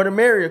 well, the more the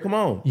merrier. Come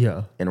on.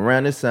 Yeah. And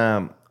around this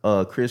time,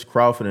 Chris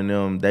Crawford and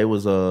them, they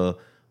was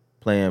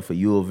playing for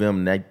U of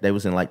M. They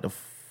was in like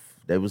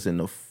they was in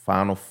the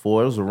Final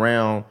Four. It was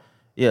around,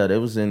 it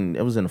was in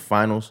the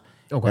finals.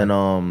 Okay.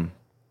 And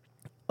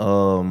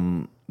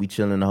we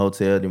chill in the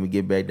hotel. Then we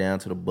get back down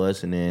to the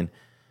bus, and then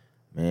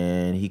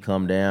man, he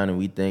come down, and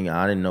we think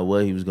I didn't know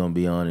what he was gonna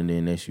be on, and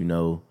then next you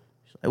know,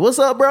 like, what's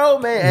up, bro?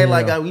 Man, hey,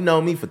 like we know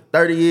me for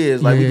 30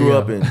 years. Like we grew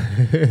up in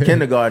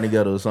kindergarten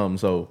together or something.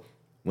 So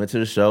went to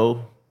the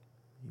show,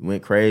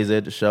 went crazy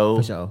at the show.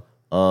 For sure.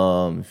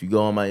 If you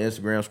go on my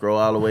Instagram, scroll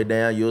all the way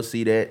down, you'll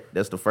see that.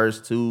 That's the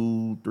first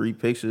 2-3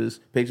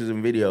 pictures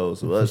and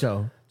videos of us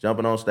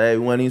jumping on stage.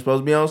 We weren't even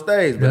supposed to be on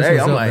stage, but hey,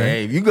 I'm like,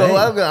 hey, if you go,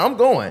 I'm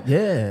going.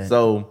 Yeah.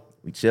 So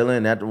we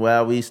chilling. After a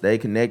while, we stay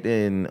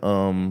connected,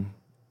 and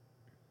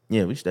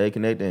we stayed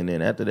connected. And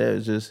then after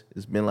that,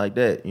 it's been like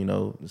that. You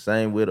know, the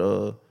same with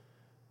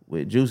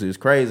Juicy. It's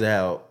crazy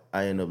how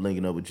I end up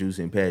linking up with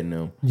Juicy and Pat and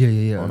them.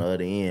 Yeah. On the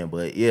other end,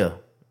 but yeah,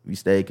 we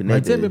stayed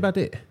connected. Tell me about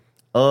that.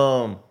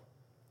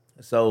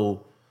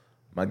 So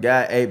my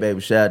guy A-Baby,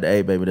 shout out to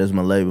A-Baby, that's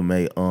my label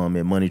mate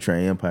at Money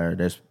Train Empire.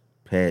 That's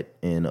Pat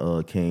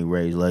and King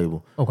Ray's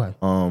label. Okay.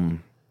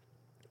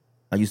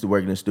 I used to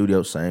work in the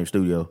studio, same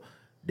studio,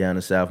 down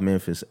in South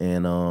Memphis,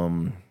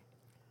 and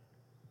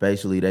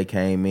basically they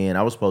came in.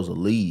 I was supposed to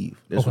leave.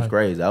 This was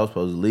crazy. I was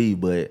supposed to leave,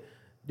 but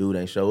dude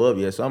ain't show up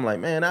yet. So I'm like,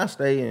 man, I'll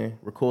stay and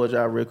record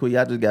y'all real quick.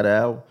 Y'all just got an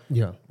album.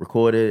 Yeah.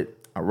 Recorded.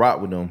 I rock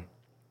with them.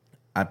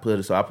 I put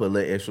a little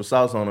extra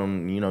sauce on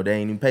them. You know, they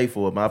ain't even pay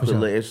for it, but I put a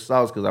little extra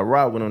sauce because I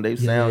rock with them. They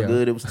sound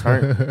good. It was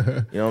turned.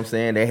 You know what I'm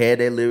saying? They had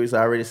their lyrics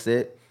already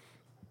set.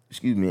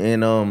 Excuse me.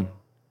 And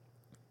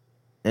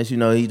you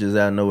know, he just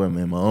out of nowhere,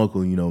 man. My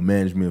uncle, you know,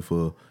 management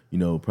for, you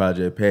know,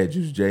 Project Pat,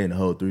 Juicy J, and the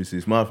whole 3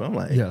 6 Mafia. I'm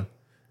like, all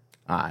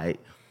right.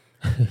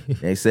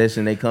 Next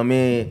session, they come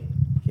in.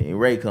 King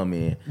Ray come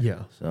in.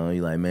 Yeah. So he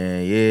like,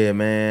 man,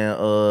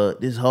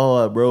 this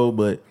hard, bro,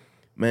 but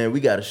man,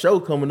 we got a show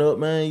coming up,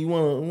 man. You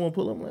wanna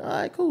pull up? I'm like, all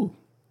right, cool.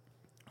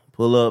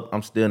 Pull up.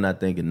 I'm still not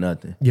thinking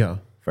nothing. Yeah.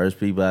 First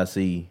people I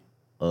see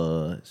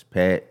is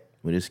Pat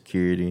with his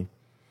security.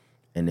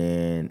 And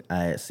then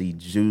I see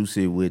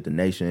Juicy with the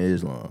Nation of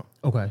Islam.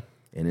 Okay.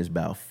 And it's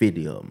about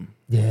 50 of them.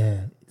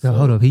 Yeah. So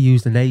hold up. He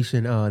used the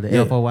Nation,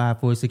 the FOI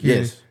for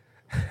security.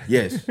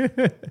 Yes.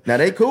 Now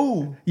they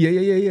cool.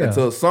 Yeah.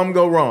 Until something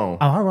go wrong.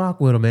 Oh, I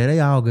rock with them, man. They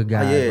all good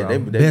guys. Yeah, bro. they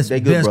good best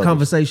brothers.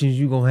 Conversations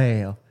you gonna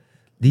have.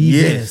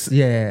 Best.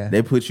 Yeah.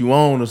 They put you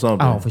on or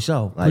something. Oh, for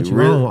sure. Like, put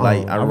you on.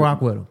 Like I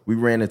rock with them. We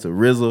ran into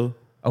RZA.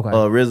 Okay.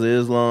 RZA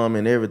Islam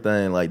and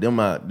everything. Like them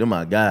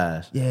my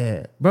guys.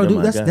 Yeah. Bro,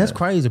 dude, that's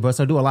crazy, bro.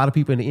 So do a lot of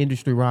people in the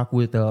industry rock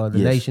with the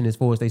Nation as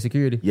far as their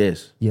security?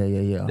 Yes.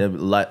 Yeah. They're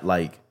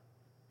like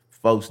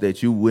folks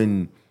that you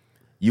wouldn't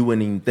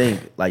even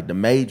think, like the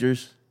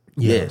majors.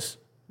 Yeah. Yes.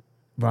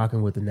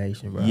 Rocking with the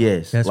Nation, bro.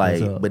 Yes. That's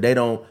like, what's up. but they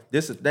don't.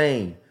 This is the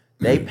thing.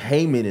 They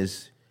payment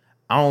is.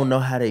 I don't know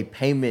how they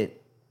payment.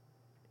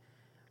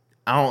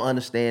 I don't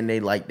understand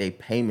they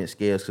payment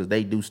scales because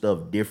they do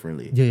stuff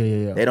differently.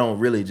 Yeah. They don't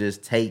really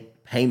just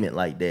take payment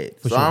like that.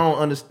 Sure. I don't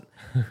understand.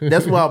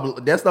 That's why.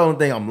 That's the only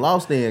thing I'm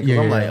lost in. Because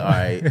I'm like, all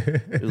right.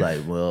 It's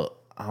like, well,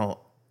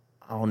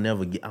 I'll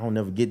never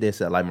get that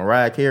set. Like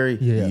Mariah Carey.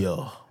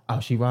 Yeah. Oh,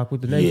 she rock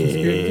with the Nation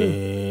security too.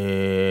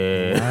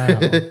 Yeah.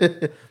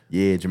 Wow.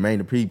 Yeah.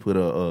 Jermaine Dupri put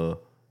a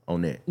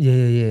on that.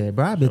 Yeah.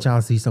 Bro, I bet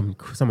y'all see some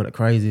of the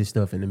craziest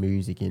stuff in the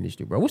music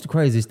industry, bro. What's the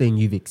craziest thing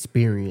you've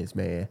experienced,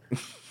 man?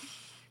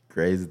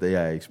 Crazy thing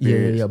I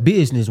experienced. Yeah.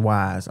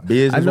 Business-wise.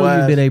 I know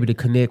you've been able to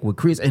connect with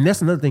Chris, and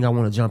that's another thing I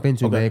want to jump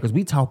into, man, because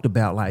we talked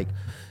about, like,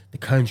 the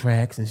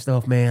contracts and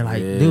stuff, man.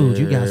 Like, dude,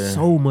 you got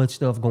so much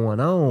stuff going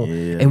on.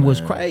 Yeah, and what's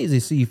crazy,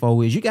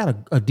 C4, is you got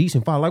a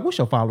decent follow. Like, what's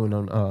your following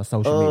on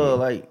social media?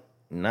 Like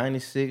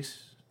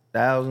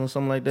 96,000,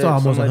 something like that. So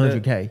almost like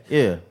 100K.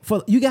 Yeah.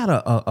 You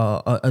got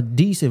a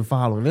decent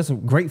following. That's a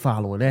great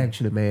following,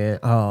 actually, man.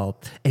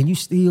 And you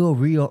still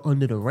real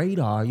under the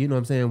radar, you know what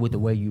I'm saying, with the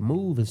way you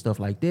move and stuff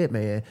like that,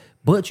 man.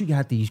 But you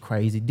got these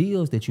crazy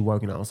deals that you're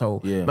working on. So,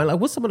 man, like,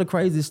 what's some of the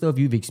craziest stuff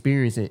you've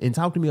experienced? And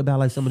talk to me about,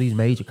 like, some of these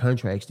major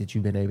contracts that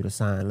you've been able to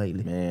sign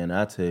lately. Man,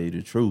 I tell you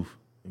the truth.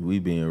 We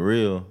being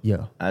real.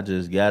 Yeah. I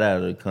just got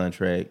out of the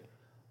contract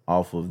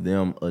off of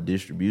them, a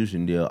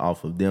distribution deal,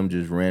 off of them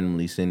just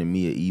randomly sending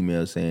me an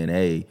email saying,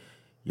 hey,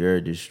 your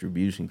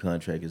distribution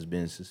contract has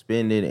been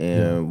suspended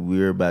and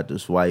we're about to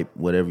swipe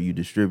whatever you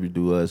distribute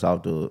to us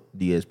off the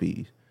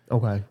DSPs.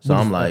 Okay. So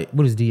I'm like,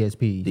 what is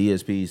DSP?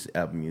 DSPs,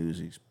 Apple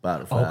Music,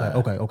 Spotify.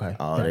 Okay.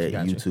 All that,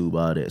 YouTube,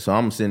 all that. So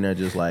I'm sitting there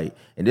just like,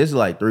 and this is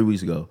like 3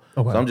 weeks ago.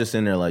 Okay. So I'm just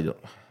sitting there like,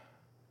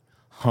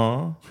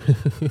 huh?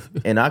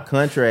 And our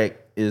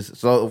contract is,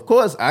 so of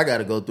course I got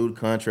to go through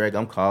the contract.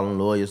 I'm calling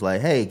lawyers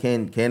like, hey,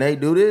 can they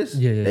do this?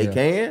 They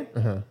can.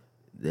 Uh-huh.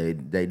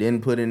 They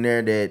didn't put in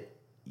there that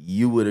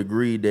you would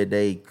agree that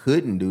they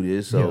couldn't do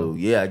this. So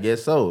I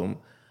guess so.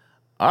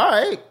 All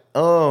right.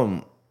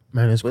 Man,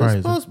 that's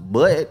crazy.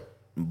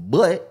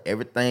 But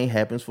everything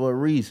happens for a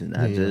reason.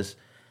 I just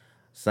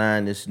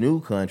signed this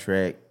new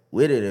contract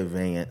with an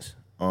advance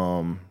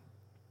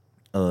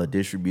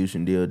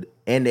distribution deal,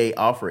 and they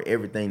offer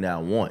everything that I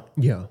want.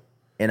 Yeah.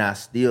 And I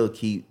still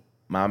keep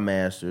my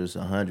masters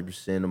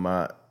 100% of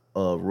my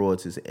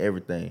royalties and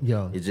everything.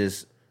 Yeah. It's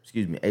just,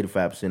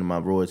 85% of my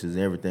royalties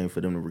and everything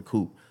for them to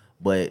recoup.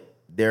 But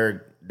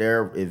their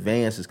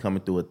advance is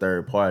coming through a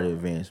third party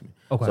advancement.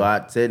 Okay. So I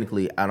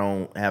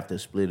don't have to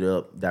split it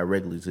up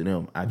directly to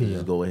them. I can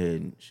just go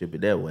ahead and ship it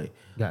that way.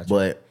 Gotcha.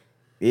 But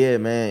yeah,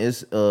 man,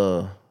 it's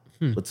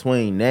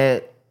between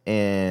that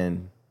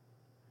and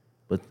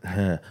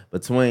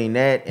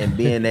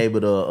being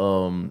able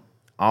to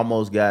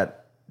almost got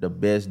the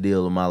best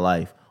deal of my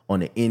life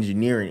on the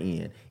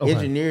engineering end. Okay.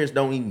 Engineers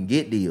don't even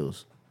get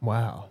deals.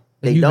 Wow.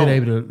 And you've been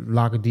able to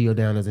lock a deal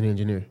down as an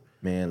engineer.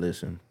 Man,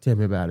 listen. Tell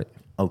me about it.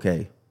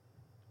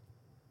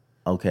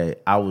 Okay,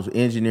 I was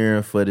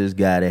engineering for this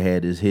guy that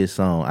had this hit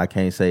song. I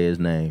can't say his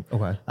name.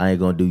 Okay. I ain't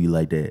gonna do you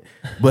like that.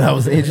 But I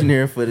was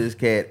engineering for this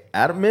cat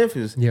out of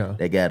Memphis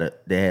that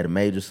had a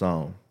major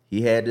song.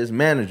 He had this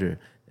manager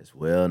that's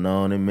well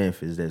known in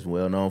Memphis, that's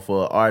well known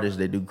for artists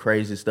that do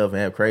crazy stuff and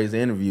have crazy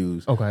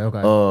interviews. Okay.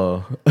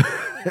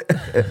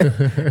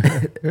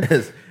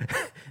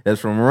 That's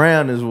from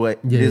around this way.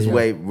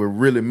 Way, we're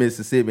really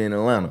Mississippi and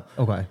Atlanta.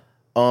 Okay.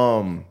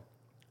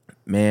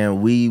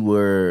 Man, we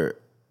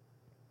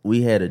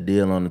had a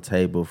deal on the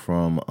table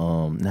from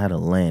not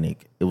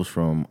Atlantic. It was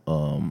from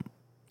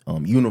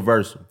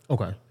Universal.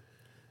 Okay.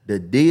 The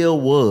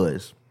deal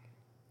was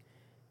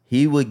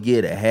he would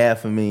get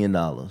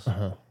 $500,000.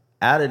 Uh-huh.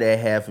 Out of that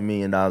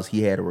 $500,000,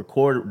 he had a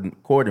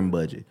recording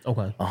budget.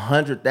 Okay.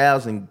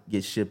 100,000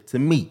 gets shipped to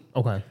me.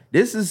 Okay.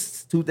 This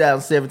is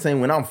 2017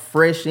 when I'm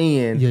fresh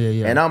in,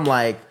 and I'm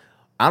like,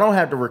 I don't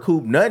have to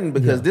recoup nothing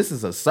because this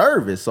is a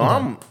service. So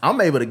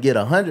I'm able to get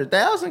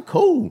 100,000.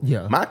 Cool.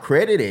 Yeah. My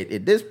credit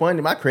at this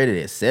point, my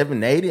credit at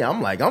 780.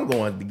 I'm like, I'm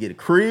going to get a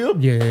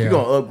crib. We're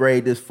gonna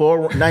upgrade this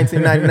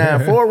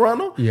 1999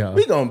 4Runner. Yeah.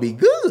 We gonna be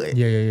good.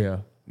 Yeah.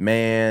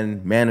 Man,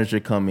 manager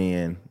come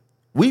in.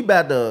 We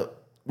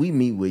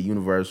meet with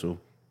Universal,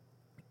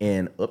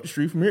 and up the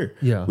street from here.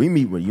 Yeah. We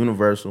meet with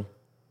Universal.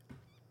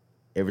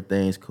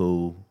 Everything's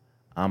cool.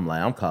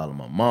 I'm calling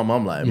my mom.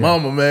 I'm like,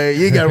 Mama, man,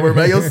 you ain't got to worry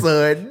about your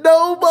son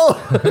no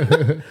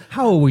more.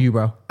 How old were you,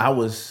 bro? I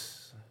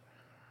was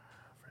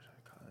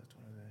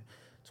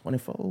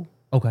 24.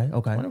 Okay.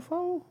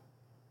 24?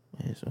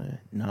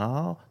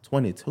 No,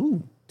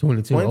 22.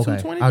 22, 22,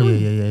 okay. 23. Oh,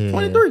 yeah.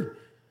 23.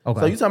 Okay.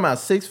 So you talking about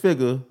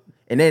 6-figure.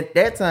 And at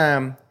that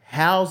time,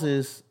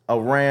 houses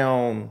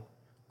around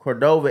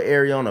Cordova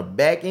area on the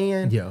back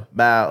end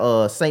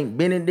by St.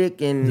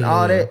 Benedict and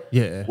all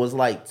that was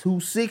like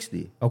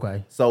 260.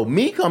 Okay. So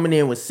me coming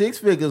in with 6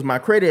 figures, my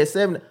credit at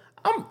 7,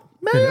 I'm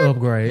an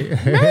upgrade.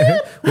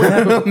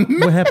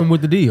 What happened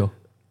with the deal?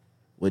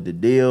 With the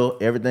deal,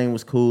 everything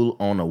was cool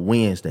on a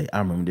Wednesday. I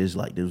remember this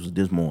was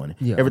this morning.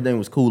 Yeah. Everything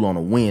was cool on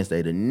a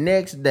Wednesday. The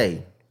next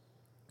day,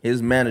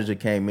 his manager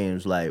came in and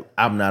was like,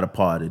 I'm not a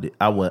part of it.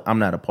 I'm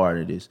not a part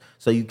of this.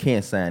 So you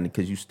can't sign it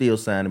because you still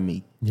signing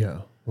me. Yeah.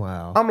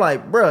 Wow. I'm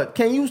like, bro,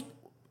 can you?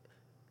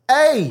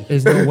 Hey,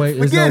 there's no way.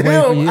 Forget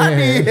him. For you. I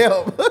need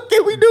help.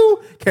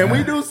 Can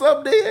we do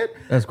something?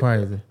 That's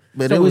crazy.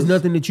 But so there's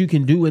nothing that you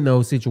can do in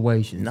those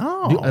situations.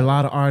 No. A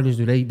lot of artists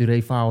do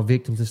they fall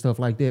victims and stuff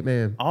like that,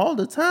 man? All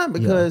the time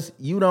because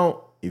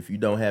if you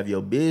don't have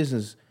your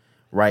business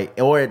right,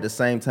 or at the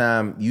same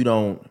time you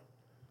don't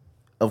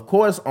of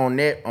course, on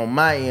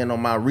my end,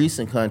 on my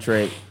recent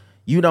contract,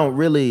 you don't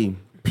really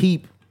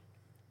peep.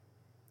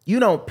 You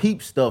don't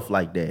peep stuff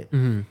like that.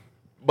 Mm-hmm.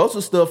 Most of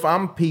the stuff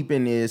I'm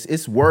peeping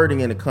it's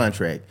wording in the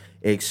contract,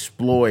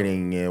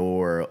 exploiting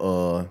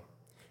or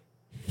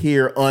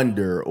here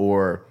under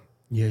or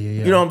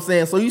you know what I'm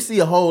saying. So you see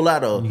a whole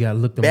lot of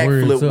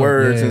backflip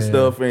words and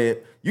stuff, and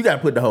you got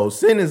to put the whole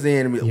sentence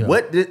in.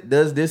 What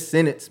does this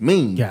sentence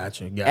mean?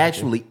 Gotcha.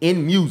 Actually,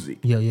 in music.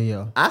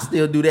 Yeah. I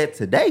still do that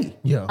today.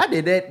 Yeah, I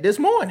did that this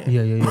morning.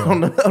 Yeah.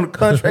 on the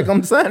contract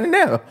I'm signing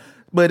now.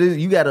 But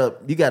you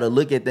gotta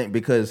look at that,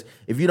 because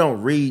if you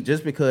don't read,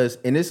 just because,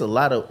 and it's a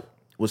lot of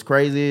what's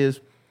crazy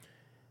is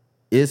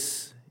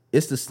it's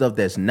the stuff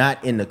that's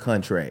not in the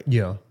contract.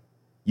 Yeah.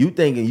 You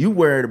thinking you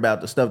worried about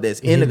the stuff that's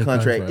in the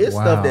contract. It's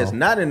stuff that's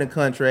not in the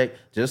contract,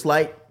 just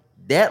like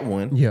that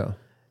one. Yeah.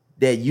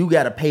 That you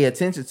got to pay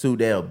attention to,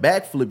 that'll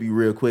backflip you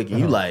real quick, and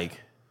you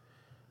like,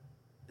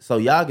 so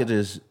y'all could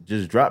just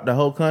drop the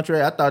whole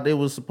contract? I thought they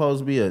was supposed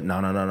to be no.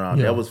 Yeah.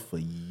 That was for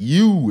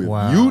you.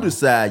 If you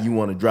decide you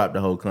want to drop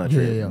the whole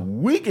contract,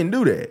 we can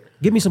do that.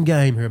 Give me some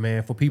game here,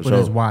 man, for people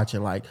that's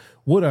watching. Like,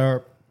 what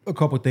are a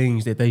couple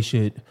things that they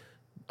should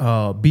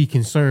be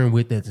concerned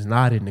with that's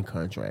not in the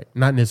contract?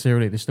 Not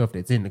necessarily the stuff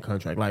that's in the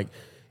contract. Like,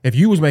 if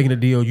you was making a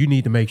deal, you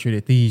need to make sure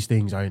that these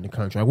things are in the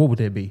contract. What would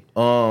that be?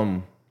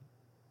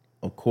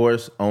 Of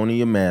course, owning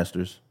your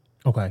masters.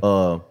 Okay.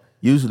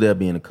 Usually they'll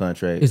be in the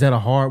contract. Is that a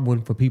hard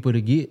one for people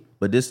to get?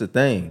 But this the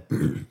thing.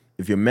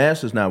 If your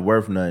master's not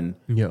worth nothing,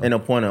 ain't no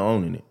point in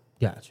owning it.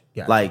 Gotcha.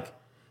 Like,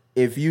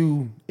 if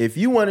you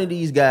one of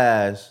these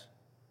guys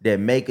that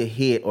make a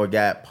hit or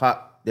got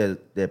popped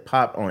that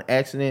popped on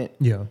accident,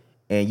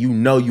 and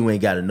you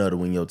ain't got another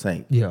one in your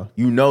tank. Yeah.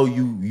 You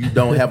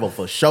don't have a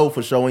for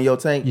show in your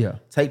tank. Yeah.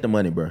 Take the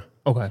money, bro.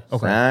 Okay.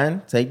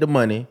 Sign, take the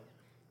money,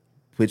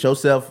 put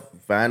yourself,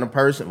 find a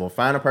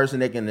person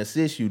that can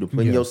assist you to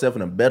put yourself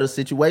in a better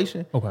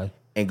situation. Okay.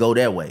 And go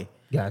that way.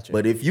 Gotcha.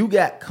 But if you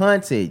got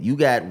content, you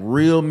got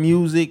real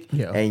music,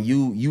 and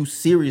you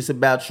serious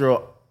about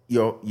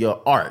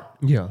your art.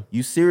 Yeah.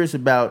 You serious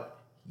about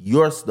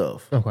your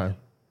stuff. Okay.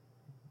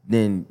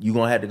 Then you're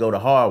gonna have to go the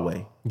hard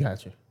way.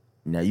 Gotcha.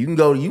 Now you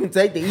can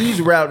take the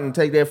easy route and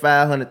take that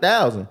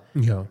 500,000.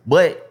 Yeah.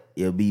 But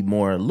it'll be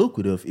more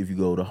lucrative if you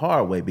go the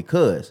hard way,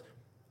 because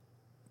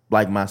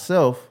like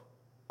myself,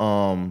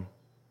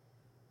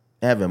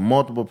 having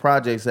multiple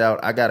projects out,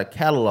 I got a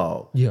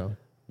catalog. Yeah.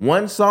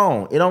 One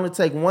song, it only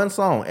take one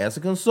song. As a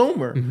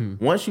consumer,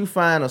 once you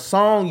find a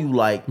song you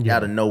like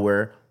out of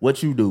nowhere,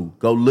 what you do?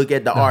 Go look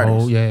at the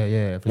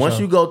artist. Once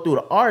you go through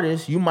the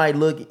artist, you might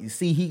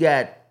see he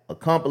got a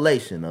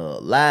compilation, a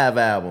live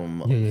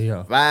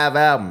album, 5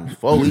 albums,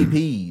 4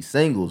 EPs,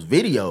 singles,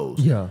 videos.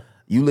 Yeah.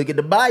 You look at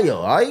the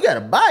bio. Oh, he got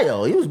a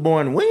bio. He was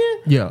born when?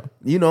 Yeah.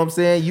 You know what I'm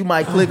saying? You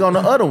might click on the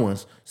other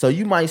ones. So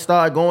you might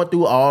start going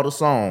through all the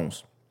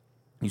songs.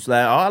 You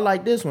slide, I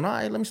like this one. All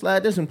right, let me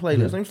slide this and play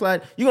this. Let me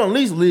slide. You're going to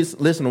at least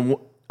listen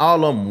to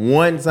all of them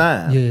one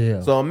time.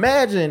 Yeah. So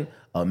imagine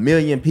 1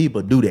 million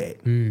people do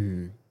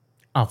that.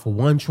 Off of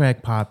one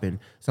track popping,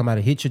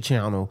 somebody hit your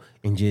channel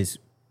and just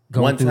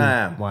go one through.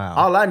 Time. Wow.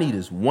 All I need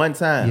is one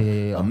time.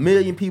 Yeah. 1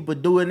 million people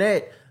doing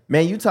that.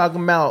 Man, you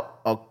talking about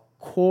a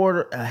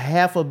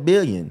 $250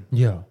 million.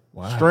 Yeah.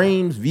 Wow.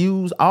 Streams,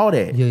 views, all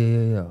that.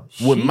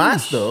 Yeah. With my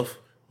stuff.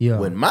 Yeah.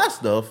 With my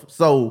stuff.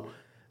 So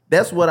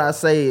that's what I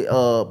say.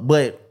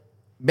 But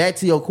back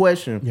to your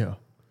question. Yeah.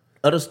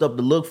 Other stuff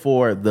to look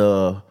for,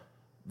 the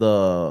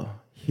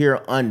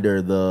here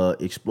under the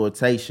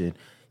exploitation.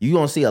 You're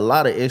gonna see a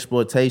lot of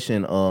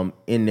exploitation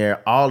in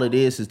there. All it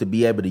is to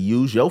be able to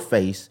use your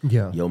face,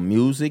 your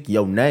music,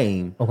 your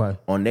name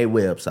on their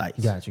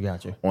websites.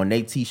 Gotcha. On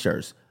their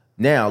t-shirts.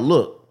 Now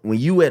look, when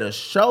you at a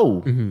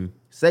show,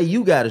 say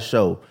you got a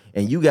show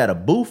and you got a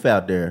booth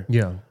out there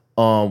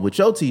with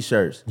your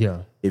t-shirts. Yeah.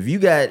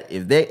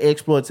 If their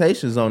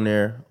exploitation's on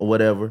there or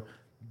whatever,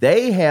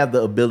 they have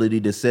the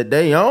ability to set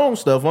their own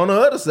stuff on the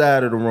other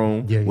side of the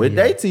room with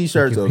their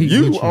t-shirts of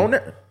you on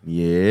there.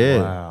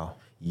 Yeah. Wow.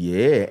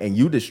 Yeah. And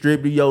you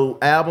distribute your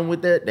album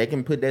with that, they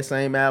can put that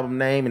same album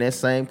name and that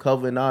same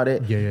cover and all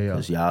that. Yeah.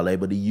 Because y'all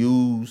able to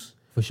use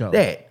for sure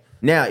that.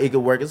 Now it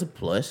could work as a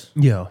plus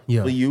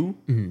for you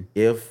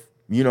if,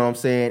 you know what I'm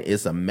saying,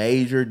 it's a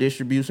major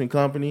distribution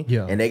company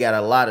and they got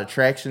a lot of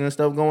traction and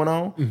stuff going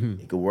on.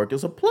 It could work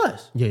as a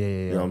plus. Yeah.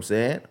 You know what I'm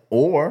saying?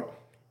 Or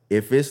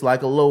if it's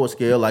like a lower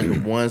scale, like the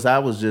ones I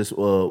was just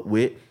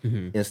with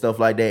and stuff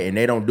like that, and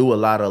they don't do a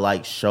lot of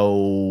like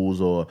shows,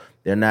 or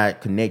they're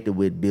not connected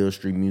with Beale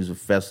Street Music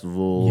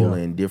Festival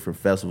and different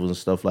festivals and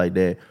stuff like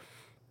that,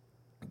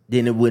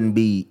 then it wouldn't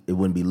be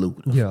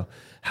lucrative. Yeah.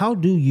 How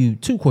do you,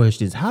 2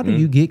 questions, how do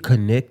you get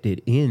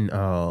connected in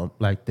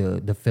like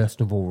the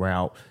festival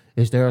route?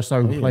 Is there a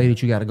certain play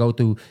that you got to go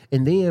through?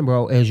 And then,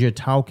 bro, as you're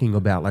talking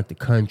about like the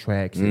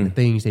contracts and the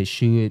things that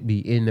should be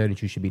in there that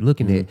you should be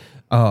looking at,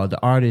 the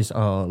artist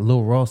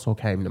Lil Russell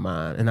came to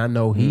mind. And I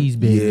know he's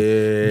been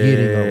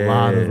getting a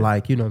lot of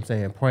like, you know what I'm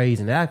saying, praise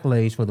and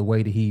accolades for the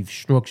way that he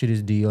structured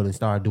his deal and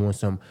started doing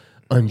some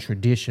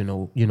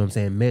untraditional, you know what I'm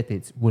saying,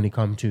 methods when it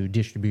comes to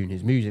distributing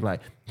his music.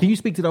 Like, can you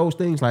speak to those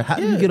things? Like, how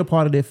do you get a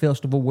part of that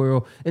festival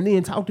world? And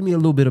then talk to me a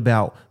little bit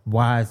about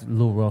why is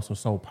Lil Russell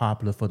so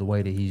popular for the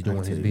way that he's doing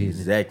his business.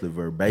 Exactly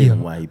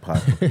verbatim why he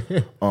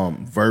popular.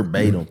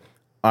 Verbatim.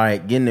 All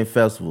right, getting in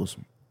festivals.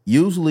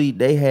 Usually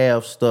they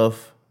have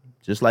stuff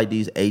just like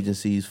these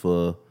agencies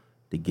for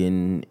the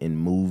getting in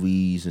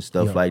movies and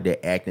stuff like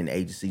that, acting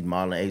agencies,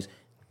 modeling agencies.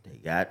 They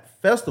got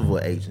festival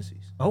agencies.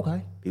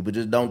 Okay. People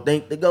just don't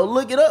think to go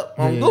look it up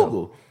on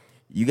Google.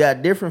 You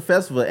got different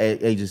festival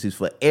agencies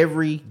for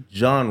every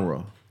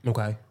genre.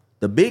 Okay.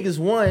 The biggest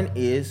one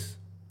is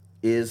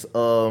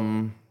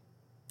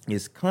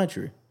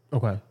country.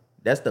 Okay.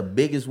 That's the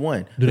biggest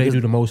one. Do they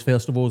do the most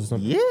festivals or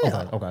something?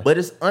 Yeah. Okay. But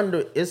it's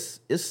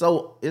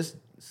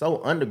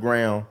so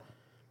underground.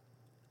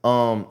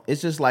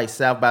 It's just like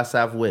South by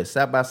Southwest.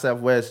 South by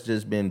Southwest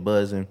just been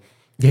buzzing.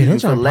 Yeah,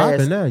 that's for the last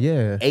popping now.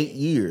 Yeah, 8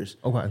 years.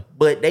 Okay.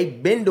 But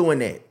they've been doing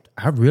that.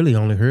 I've really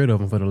only heard of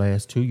them for the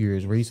last 2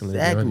 years recently.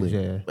 Exactly.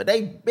 Yeah. But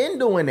they've been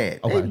doing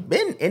that. Okay. They've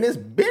been, and it's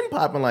been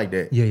popping like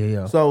that.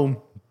 Yeah.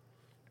 So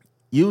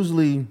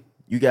usually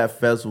you got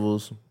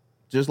festivals,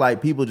 just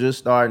like people just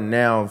starting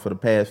now for the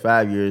past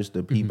 5 years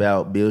to peep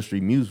out Beale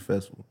Street Music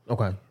Festival.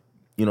 Okay.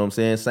 You know what I'm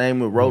saying? Same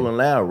with Rolling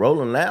Loud.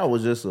 Rolling Loud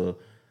was just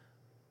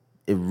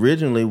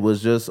originally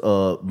was just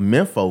a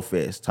Mempho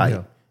Fest type.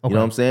 Yeah. You know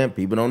what I'm saying?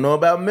 People don't know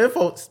about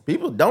Mempho.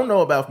 People don't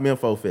know about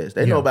Mempho Fest.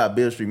 They know about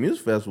Beale Street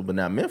Music Festival, but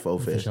not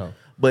Mempho Fest. Sure.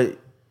 But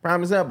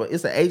prime example,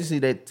 it's an agency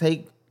that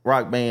take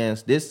rock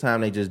bands. This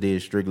time they just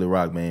did strictly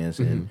rock bands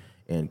and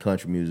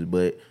country music.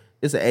 But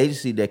it's an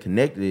agency that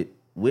connected it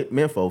with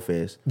Mempho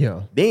Fest.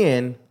 Yeah.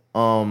 Then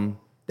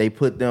they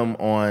put them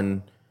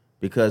on,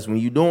 because when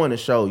you're doing a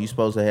show, you're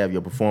supposed to have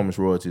your performance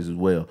royalties as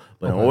well.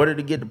 But in order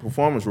to get the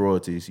performance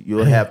royalties,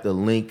 you'll have to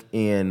link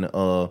in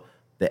the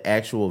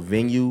actual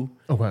venue.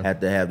 Have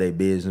to have their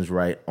business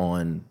right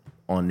on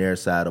their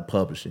side of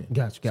publishing.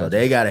 Gotcha. So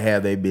they got to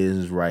have their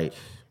business right.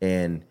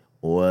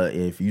 Or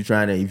if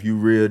you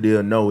real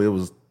deal know it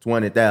was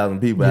 20,000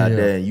 people out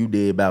there and you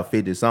did about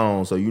 50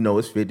 songs, so you know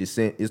it's 50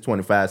 cents, it's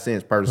 25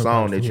 cents per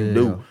song that you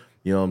do.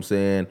 You know what I'm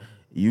saying?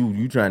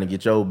 You trying to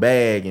get your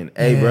bag, and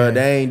hey, bro,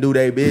 they ain't do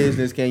their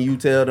business. Can you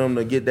tell them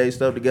to get their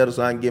stuff together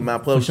so I can get my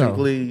publishing,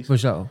 please? For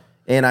sure.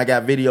 And I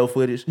got video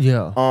footage.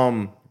 Yeah.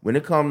 When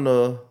it come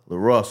to Lil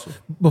Russell,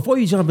 before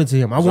you jump into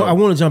him, I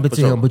want to jump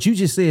into him, but you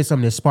just said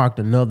something that sparked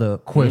another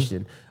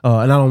question,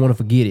 and I don't want to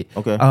forget it.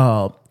 Okay.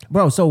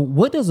 Bro, so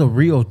what does a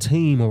real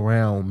team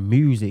around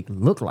music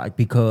look like?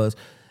 Because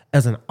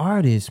as an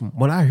artist,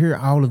 when I hear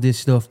all of this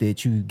stuff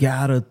that you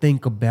gotta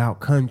think about,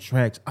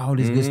 contracts, all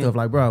this good stuff,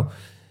 like, bro,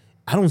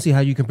 I don't see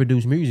how you can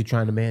produce music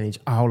trying to manage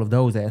all of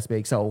those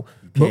aspects. So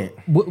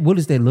what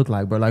does that look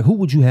like, bro? Like, who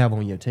would you have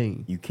on your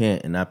team? You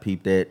can't, and I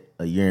peeped that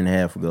a year and a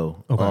half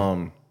ago.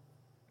 Okay.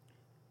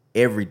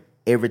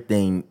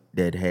 Everything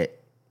that had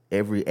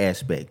every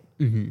aspect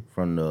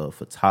from the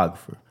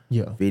photographer,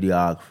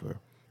 videographer,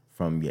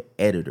 from your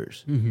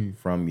editors,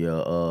 from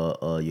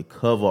your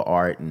cover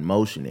art and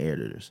motion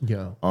editors,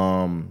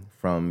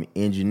 from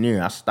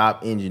engineering. I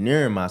stopped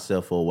engineering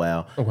myself for a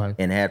while,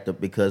 and had to,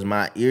 because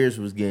my ears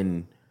was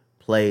getting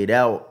played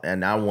out,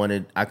 and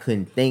I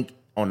couldn't think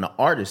on the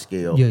artist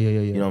scale.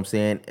 You know what I'm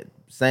saying?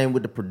 Same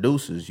with the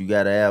producers. You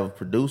got to have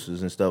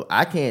producers and stuff.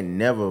 I can't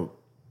never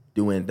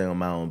do anything on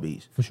my own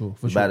beats. For sure.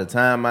 By the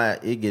time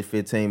it get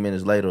 15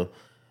 minutes later,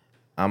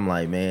 I'm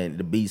like, man,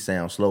 the beat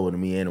sounds slower than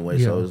me anyway.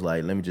 So it's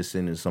like, let me just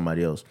send it to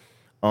somebody else.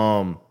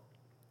 You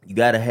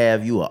got to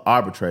have you an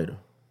arbitrator.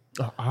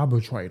 An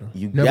arbitrator?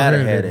 You got to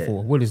have that.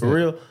 Before. What is For that?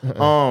 real?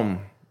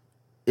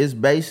 It's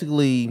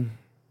basically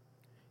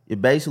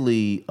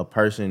a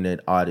person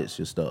that audits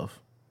your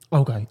stuff.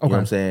 Okay. You know what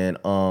I'm saying?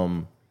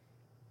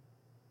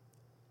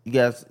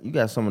 You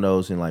got some of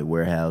those in like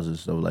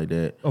warehouses, stuff like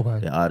that.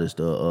 They audit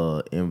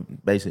the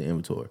basic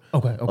inventory.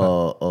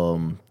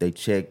 They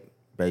check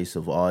base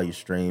of all your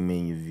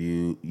streaming,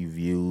 your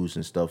views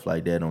and stuff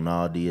like that on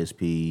all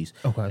DSPs.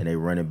 And they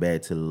run it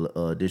back to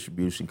the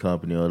distribution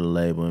company or the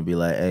label and be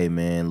like, hey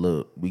man,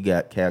 look, we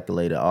got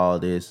calculated all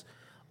this.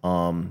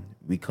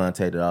 We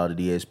contacted all the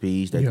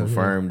DSPs. They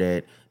confirmed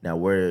that. Now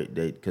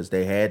because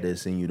they had to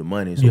send you the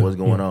money. So what's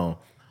going on?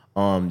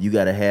 You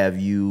got to have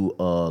you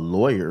a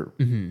lawyer,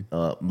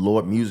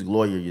 music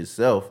lawyer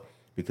yourself,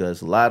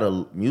 because a lot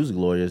of music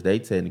lawyers, they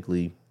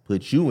technically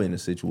put you in a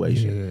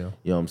situation. You know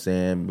what I'm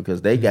saying?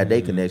 Because they got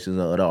their connections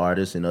to other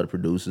artists and other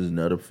producers and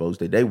other folks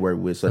that they work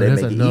with, so they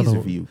make it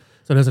easy for you.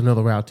 So there's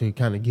another route to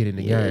kind of get in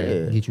the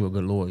game, get you a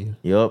good lawyer.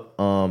 Yep.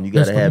 You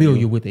got to have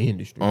familiar with the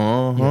industry.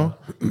 You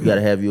got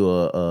to have you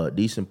a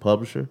decent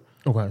publisher.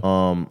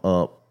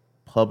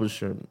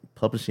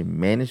 Publishing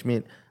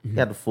management.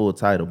 Got the full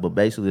title, but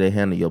basically they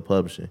handle your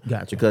publishing.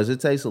 Gotcha. Because it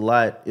takes a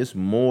lot. It's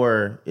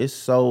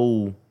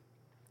so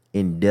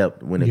in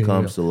depth when it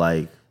comes to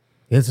like.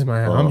 It's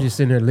I'm just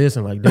sitting there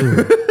listening, like,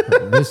 dude,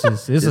 this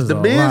is the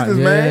a business, lot.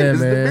 man. It's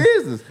man. the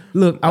business.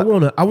 Look, I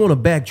wanna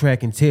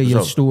backtrack and tell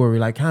your story,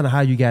 like kind of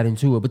how you got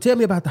into it. But tell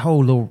me about the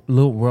whole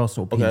Lil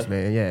Russell piece,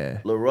 man. Yeah,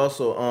 Lil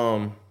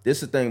Russell.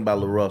 This is the thing about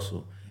Lil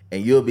Russell.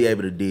 and you'll be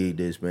able to dig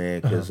this,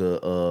 man, because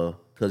of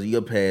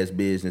your past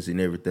business and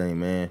everything,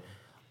 man.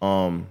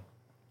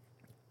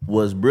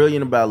 What's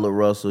brilliant about Lil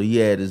Russell, he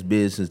had his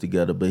business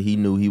together, but he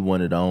knew he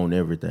wanted to own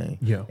everything.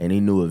 Yeah. And he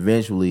knew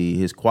eventually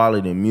his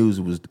quality in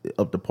music was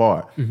up to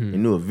par. He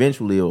knew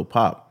eventually it would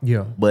pop.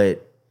 Yeah.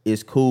 But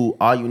it's cool.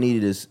 All you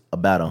needed is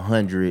about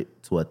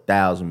 100 to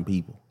 1,000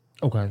 people.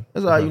 Okay.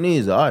 That's all you need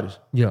as an artist.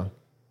 Yeah.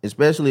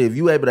 Especially if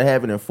you able to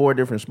have it in 4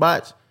 different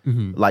spots,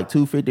 like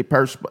 250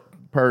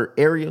 per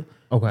area,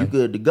 Okay. you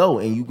good to go,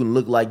 and you can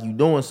look like you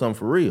doing something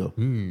for real.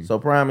 So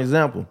prime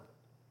example,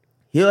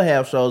 he'll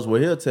have shows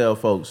where he'll tell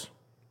folks,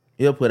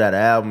 he'll put out an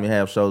album and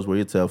have shows where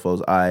he'll tell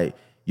folks, all right,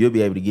 you'll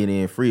be able to get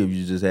in free if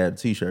you just have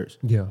the t-shirts.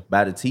 Yeah.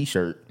 Buy the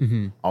t-shirt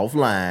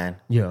offline.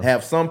 Yeah.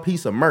 Have some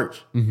piece of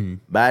merch.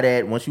 Buy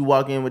that. Once you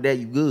walk in with that,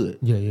 you good.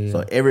 Yeah.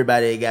 So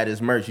everybody that got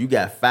his merch, you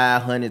got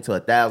 500 to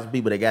 1,000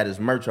 people that got his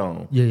merch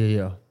on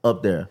Yeah.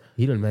 up there.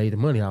 He done made the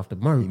money off the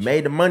merch. He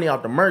made the money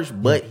off the merch,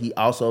 but he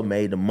also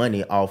made the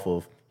money off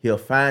of, he'll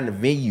find the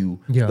venue,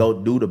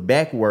 go do the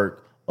back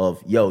work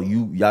of,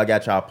 y'all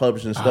got y'all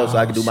publishing stuff, so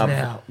I can do my...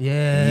 Snap.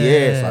 Yeah.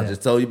 Yes, I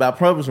just told you about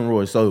publishing,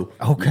 Roy. So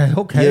Okay.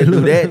 he'll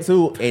do that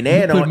too. And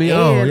add put on, me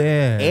on,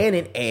 yeah. And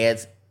it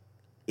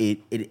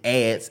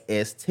adds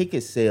as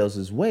ticket sales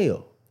as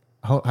well.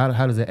 How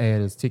does it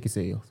add as ticket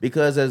sales?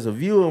 Because as a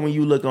viewer, when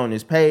you look on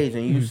this page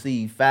and you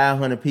see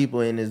 500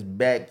 people in this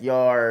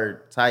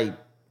backyard type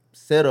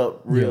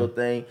setup real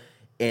thing,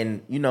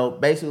 and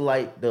basically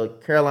like the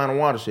Carolina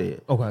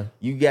watershed. Okay.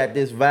 You got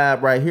this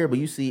vibe right here, but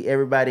you see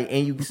everybody,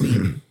 and you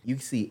can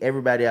see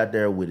everybody out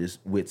there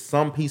with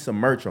some piece of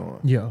merch on.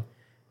 Yeah.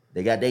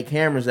 They got their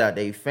cameras out,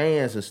 they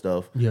fans and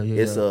stuff. Yeah.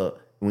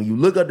 When you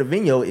look up the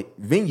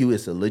venue,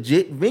 it's a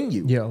legit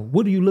venue. Yeah.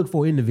 What do you look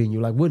for in the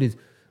venue? Like, what is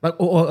like?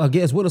 Or I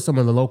guess what are some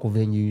of the local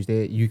venues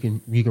that you can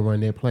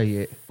run their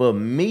play at? For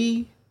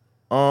me,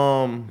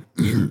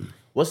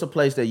 what's the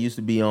place that used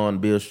to be on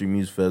Beale Street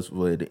Music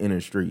Festival at the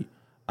Inner Street?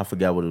 I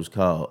forgot what it was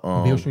called.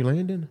 Beale Street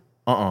Landing?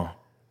 Hard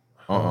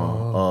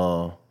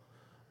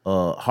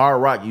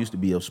Rock used to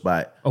be a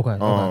spot. Okay.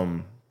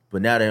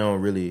 But now they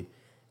don't really,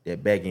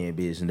 that back end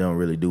business don't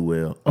really do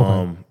well.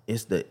 Okay.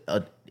 It's the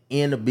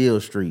end of Beale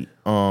Street.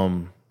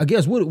 I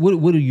guess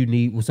what do you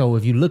need? So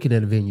if you're looking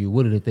at a venue,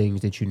 what are the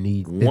things that you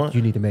need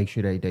to make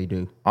sure they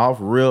do? Off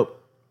rip,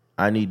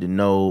 I need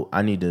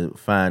to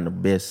find the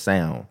best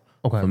sound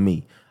for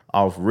me.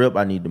 Off rip,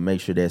 I need to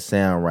make sure that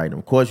sound right.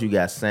 Of course, you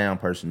got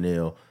sound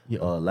personnel,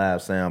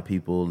 live sound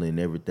people, and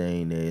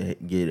everything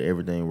that get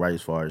everything right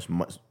as far as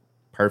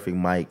perfect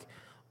mic,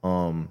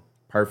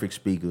 perfect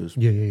speakers,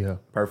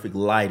 perfect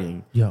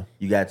lighting. Yeah,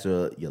 you got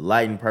your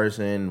lighting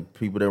person,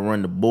 people that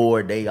run the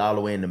board. They all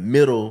the way in the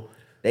middle.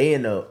 They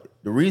in the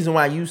reason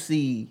why you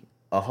see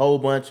a whole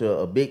bunch of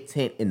a big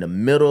tent in the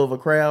middle of a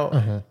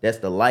crowd. That's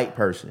the light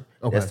person.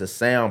 Okay. That's the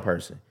sound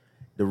person.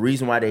 The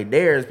reason why they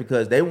there is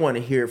because they want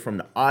to hear it from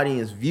the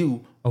audience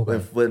view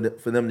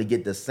for them to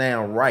get the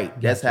sound right.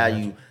 That's how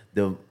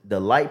the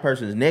light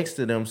person is next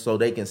to them so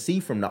they can see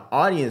from the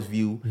audience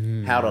view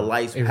how the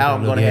lights, how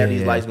I'm going to have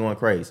these lights going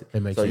crazy.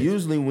 So sense.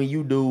 Usually when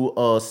you do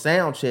a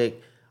sound check,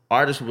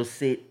 artists will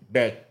sit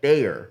back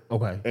there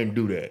and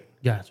do that.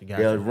 Gotcha.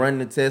 They'll run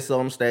the test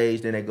on stage,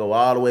 then they go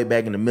all the way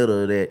back in the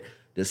middle of that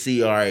to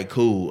see, all right,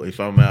 cool, if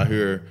I'm out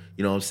here,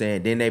 you know what I'm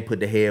saying? Then they put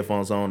the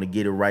headphones on to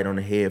get it right on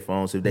the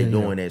headphones if they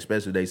doing that,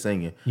 especially if they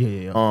singing.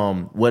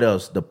 What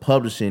else? The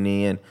publishing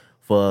in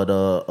for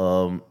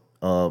the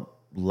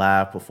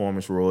live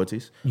performance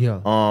royalties.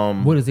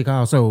 What is it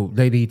called? So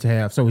they need to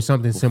have. So it's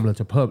something similar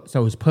to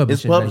so it's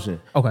publishing. It's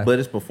publishing. Okay. But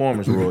it's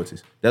performance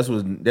royalties. That's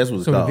what it's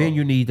called. So then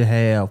you need to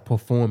have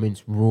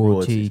performance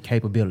royalty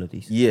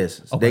capabilities. Yes.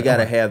 They got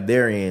to have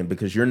their end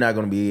because you're not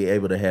going to be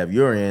able to have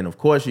your end. Of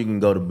course, you can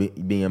go to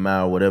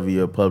BMI or whatever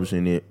your publisher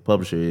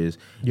is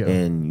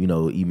and,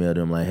 email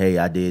them like, hey,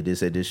 I did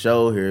this at this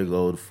show. Here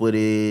go the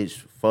footage,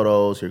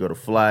 photos. Here go the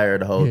flyer,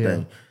 the whole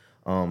thing.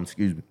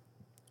 Excuse me.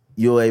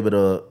 You're able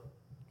to,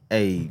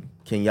 hey,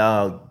 can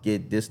y'all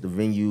get this the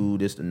venue,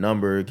 this the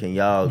number? Can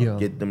y'all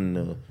get them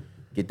to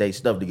get their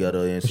stuff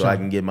together and so I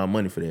can get my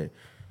money for that?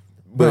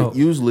 But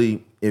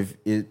usually, if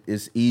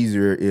it's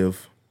easier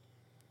if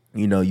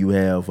you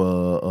have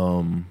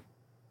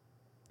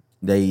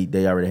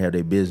they already have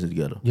their business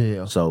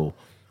together. So,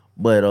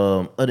 but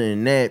other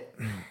than that,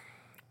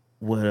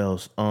 what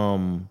else?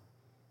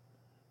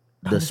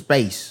 The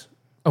space.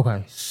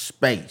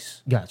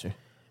 Space. Gotcha.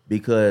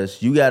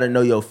 Because you got to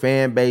know your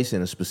fan base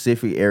in a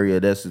specific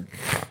area that's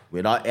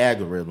without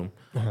algorithm.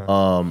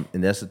 And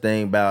that's the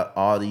thing about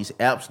all these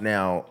apps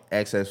now,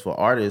 access for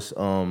artists.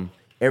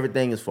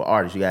 Everything is for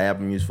artists. You got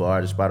Apple Music for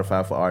artists,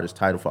 Spotify for artists,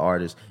 Tidal for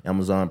artists,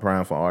 Amazon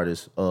Prime for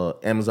artists,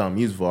 Amazon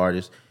Music for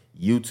artists,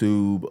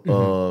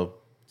 YouTube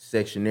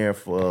section there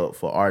for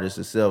artists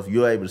itself.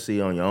 You're able to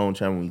see on your own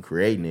channel when you're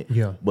creating it.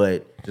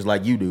 But just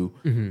like you do.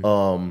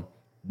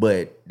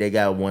 But they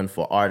got one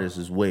for artists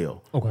as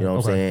well. You know what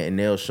I'm saying? And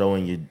they'll show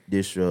in your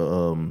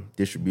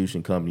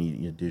distribution company.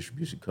 Your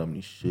distribution company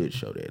should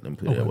show that. Let me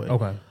put it that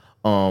way.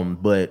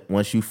 But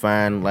once you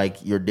find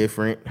like your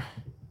different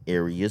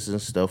areas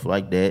and stuff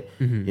like that.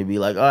 It'd be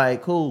like, all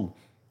right, cool.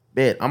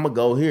 Bet I'm gonna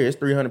go here. It's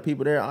 300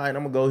 people there. All right,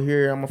 I'm gonna go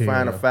here. I'm gonna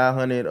find a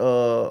 500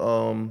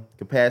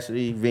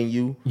 capacity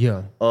venue.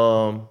 Yeah.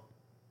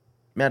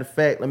 Matter of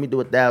fact, let me do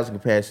 1,000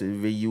 capacity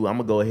venue. I'm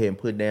gonna go ahead and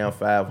put down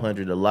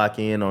 500 to lock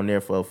in on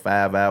there for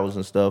 5 hours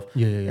and stuff.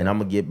 Yeah. And I'm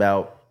gonna get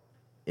about,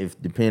 if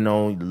depending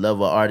on the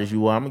level of artist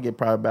you are, I'm gonna get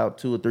probably about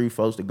 2 or 3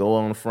 folks to go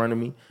on in front of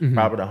me.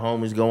 Probably the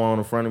homies go on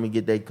in front of me,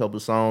 get their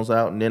couple songs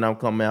out, and then I'm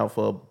coming out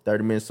for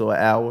 30 minutes to an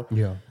hour.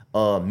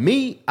 Yeah.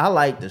 Me, I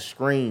like the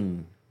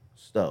screen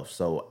stuff,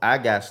 so I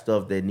got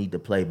stuff that need to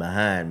play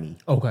behind me.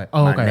 Okay.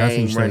 My Okay. I see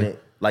name what you're running. saying.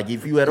 Like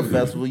if you at a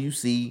festival, you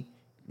see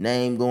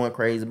name going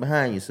crazy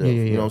behind yourself. Yeah.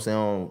 You know what I'm saying?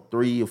 On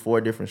 3 or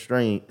 4 different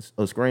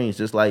screens,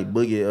 just like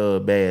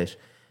Boogie Bash.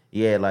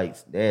 Yeah, like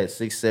they had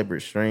 6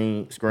 separate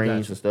screens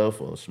and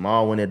stuff, a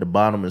small one at the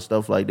bottom and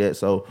stuff like that.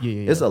 So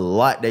it's a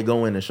lot that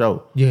go in the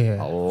show.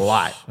 Yeah, a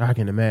lot. I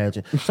can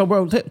imagine. So,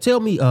 bro, tell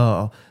me,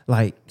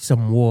 like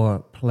some more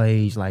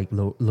plays like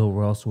Lil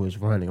Russell is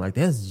running. Like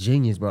that's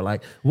genius, bro.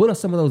 Like, what are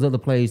some of those other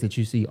plays that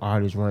you see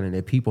artists running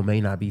that people may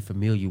not be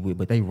familiar with,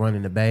 but they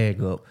running the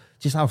bag up?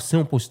 Just how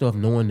simple stuff,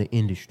 knowing the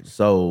industry.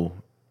 So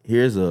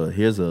here's a.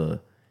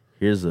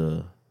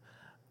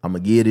 I'm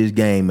gonna give this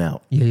game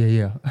out.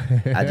 Yeah.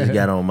 I just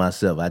got on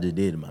myself. I just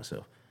did it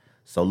myself.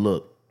 So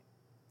look,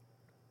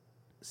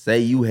 say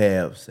you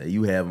have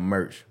a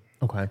merch.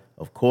 Okay.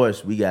 Of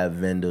course, we got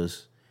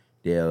vendors.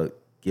 They'll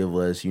give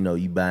us,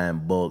 you buy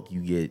in bulk,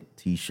 you get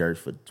T-shirts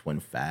for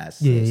 25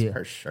 cents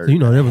per shirt.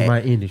 So, that was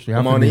my industry.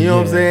 Come on, you know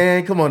what I'm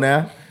saying? Come on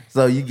now.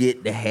 So you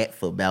get the hat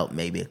for about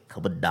maybe a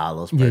couple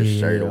dollars per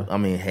shirt. Yeah. I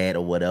mean, hat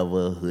or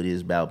whatever. Hoodie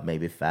is about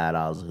maybe $5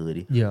 a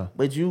hoodie. Yeah.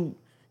 But you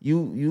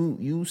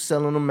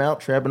selling them out,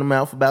 trapping them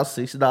out for about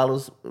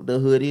 $60 the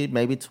hoodie,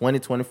 maybe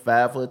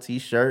 $20-25 for a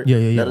T-shirt.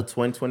 Another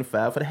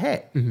 $20-25 for the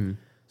hat. Mm-hmm.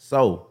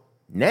 So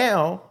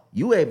now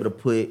you able to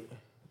put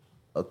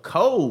a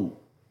code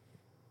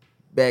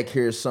back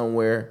here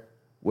somewhere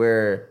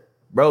where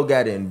bro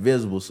got it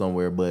invisible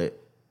somewhere, but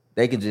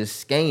they can just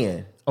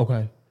scan.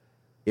 Okay.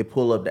 It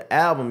pull up the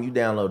album. You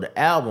download the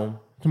album.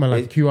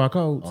 Somebody like the QR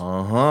codes.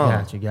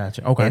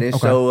 Gotcha. Okay. And it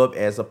show up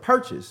as a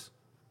purchase.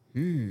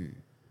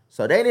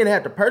 So they didn't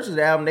have to purchase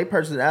the album. They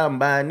purchased the album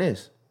buying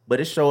this. But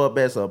it show up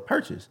as a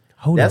purchase.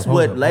 That's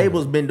what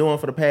labels been doing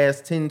for the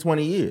past 10,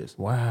 20 years.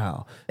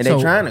 Wow. And they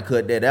trying to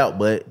cut that out,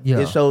 but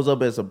it shows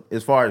up as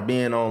far as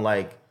being on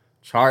like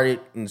charted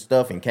and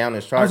stuff and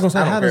counting charts.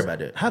 I don't care about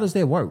that. How does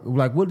that work?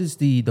 Like, what is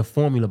the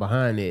formula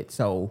behind it?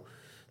 So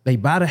they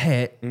buy the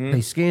hat,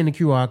 they scan the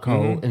QR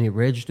code, and it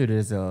registered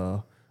as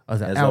an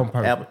album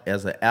purchase.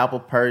 As an Apple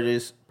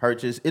purchase.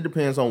 It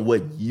depends on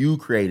what you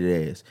create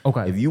it as.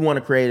 Okay. If you want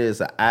to create it as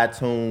an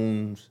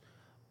iTunes,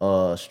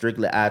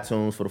 strictly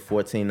iTunes for the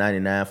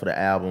 $14.99 for the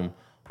album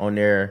on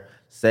there.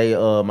 Say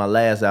my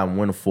last album,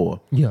 Winter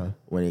 4. Yeah.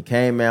 When it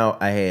came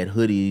out, I had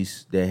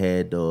hoodies that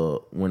had the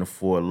Winter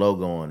 4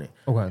 logo on it.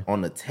 Okay.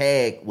 On the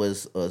tag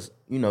was the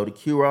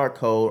QR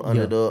code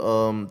under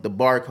the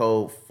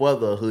barcode for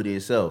the hoodie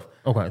itself.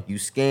 Okay. You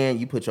scan,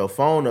 you put your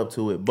phone up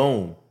to it,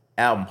 boom,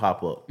 album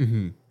pop up.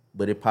 Mm-hmm.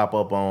 But it pop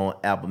up on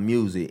Apple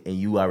Music, and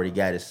you already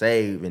got it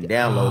saved and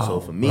download. So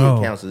for me,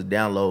 it counts as a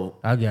download.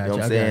 I got you. You know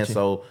what I'm saying?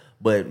 So,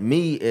 but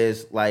me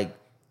is like,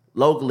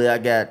 locally, I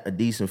got a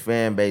decent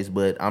fan base,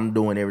 but I'm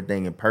doing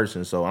everything in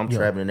person. So I'm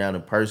traveling down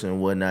in person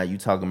and whatnot. You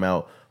talking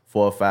about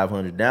 400 or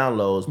 500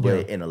 downloads,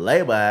 but in a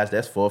label eyes,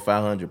 that's 400 or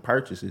 500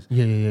 purchases.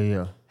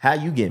 Yeah. How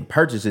you getting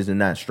purchases and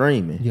not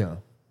streaming? Yeah.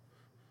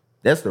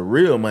 That's the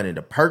real money,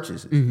 the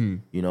purchases. Mm-hmm.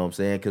 You know what I'm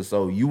saying? Because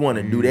so you want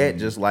to do that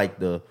just like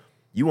the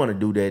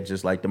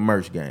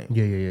merch game.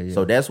 Yeah.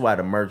 So that's why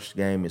the merch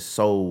game is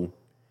so.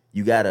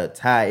 You gotta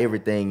tie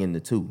everything into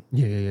two.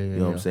 Yeah. You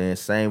know what I'm saying?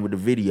 Same with the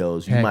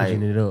videos. You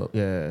Packaging it up.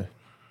 Yeah.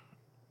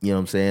 You know what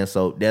I'm saying?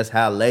 So that's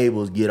how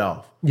labels get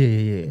off.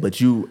 Yeah.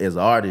 But you, as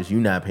an artist, you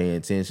not paying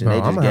attention. They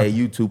just gave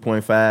you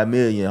 $2.5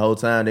 million the whole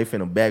time. They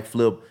finna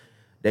backflip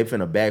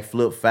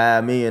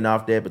 $5 million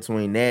off that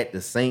between that, the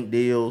sync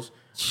deals,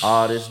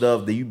 all this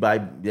stuff. They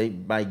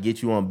might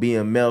get you on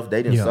BMF.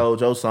 They done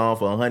sold your song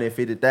for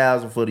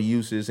 $150,000 for the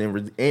uses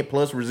and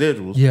plus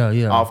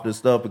residuals off the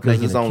stuff because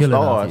Making it's on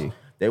Stars.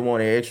 They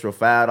want an extra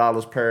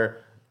 $5 per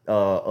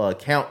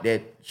account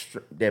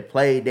that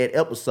played that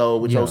episode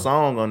with your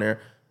song on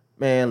there.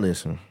 Man,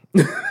 listen.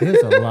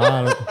 There's a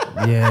lot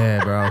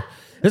of bro.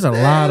 There's a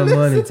lot of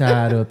money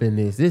tied up in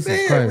this. This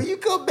is crazy. When you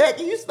come back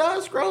and you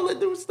start scrolling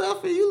through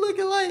stuff and you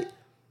looking like,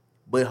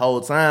 but whole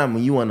time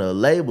when you in a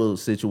label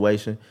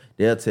situation,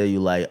 they'll tell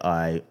you like, all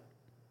right,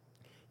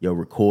 your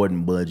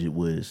recording budget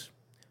was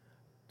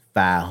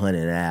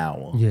 $500 an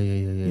hour. Yeah.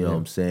 You know what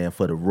I'm saying?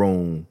 For the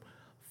room,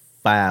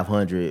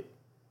 $500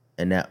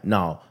 and that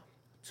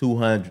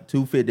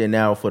 $250 an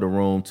hour for the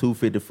room,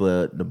 $250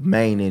 for the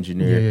main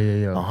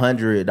engineer,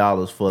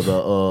 $100 for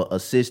the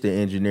assistant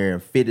engineer,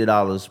 and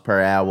 $50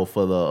 per hour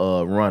for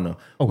the runner.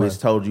 Okay. Which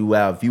told you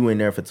out if you in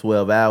there for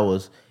 12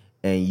 hours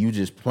and you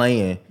just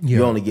playing,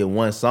 you only get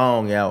one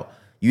song out.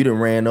 you done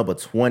ran up a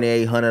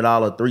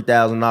 $2,800,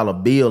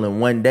 $3,000 bill in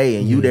one day,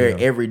 and you there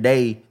every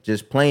day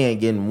just playing,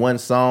 getting one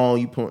song.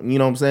 You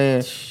know what I'm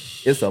saying?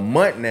 It's a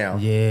month now.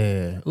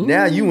 Yeah. Ooh.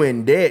 Now you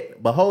in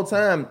debt, but whole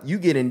time you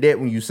get in debt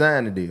when you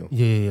sign the deal.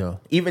 Yeah.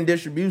 Even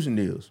distribution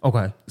deals.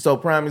 Okay. So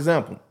prime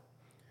example,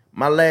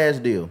 my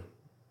last deal,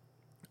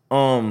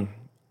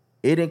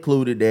 it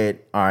included that,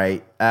 all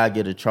right, I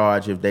get a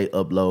charge if they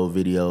upload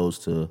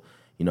videos to,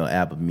 you know,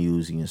 Apple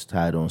Music and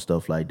Tidal and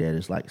stuff like that.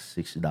 It's like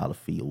 $60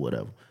 fee or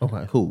whatever.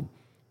 Okay. Cool.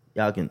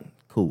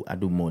 Cool. I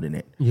do more than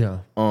that. Yeah.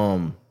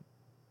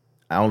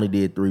 I only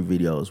did 3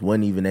 videos.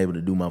 Wasn't even able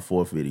to do my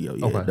 4th video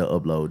yet to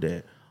upload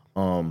that.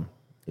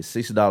 It's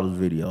 $60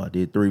 video. I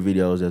did 3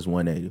 videos. That's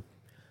 $180.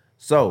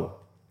 So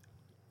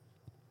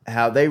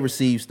how they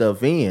receive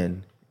stuff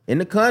in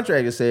the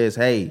contract, it says,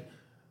 hey,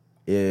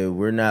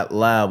 we're not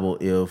liable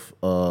if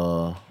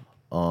the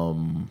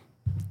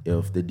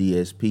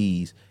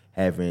DSPs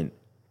haven't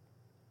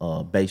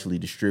basically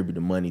distributed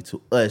the money to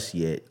us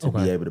yet to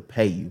be able to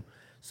pay you.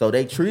 So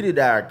they treated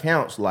our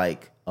accounts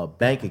like a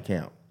bank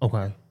account.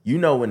 Okay. You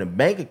know, in a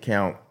bank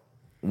account,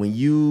 when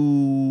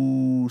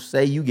you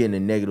say you getting a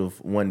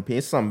negative 1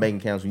 penny, some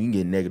bank accounts when you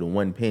get negative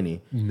 1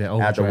 penny. The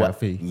overdraft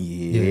fee.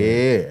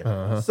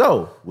 Yeah.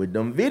 So with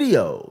them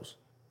videos,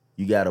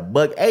 you got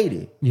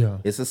 $180. Yeah.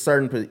 It's a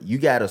certain, you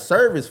got a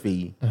service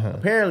fee.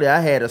 Apparently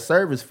I had a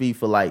service fee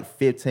for like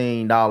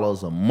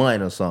 $15 a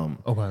month or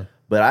something. Okay.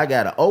 But I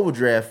got an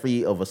overdraft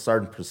fee of a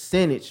certain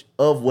percentage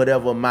of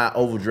whatever my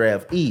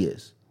overdraft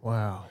is.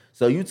 Wow.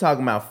 So you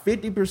talking about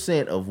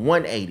 50% of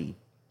 180.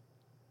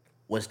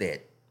 What's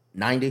that?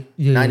 $90?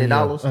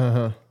 $90?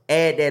 Yeah.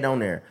 Add that on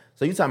there.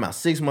 So you talking about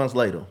 6 months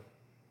later.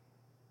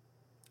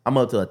 I'm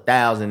up to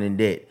 $1,000 in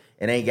debt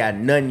and ain't got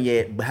none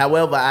yet.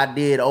 However, I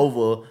did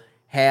over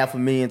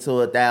 $500,000 to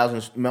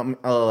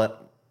 $1,000.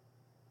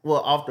 Well,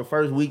 off the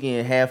first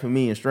weekend,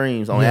 500,000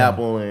 streams on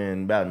Apple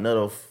and about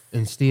another.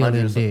 And still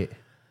in debt.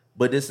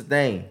 But this is the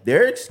thing.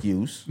 Their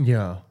excuse,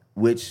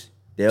 which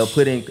they'll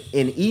put in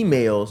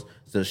emails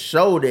to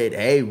show that,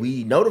 hey,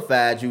 we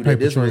notified you that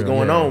this was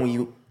going on when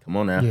you. Come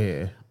on now.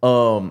 Yeah.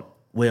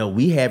 Well,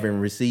 we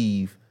haven't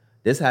received.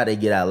 That's how they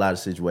get out of a lot of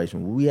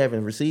situations. We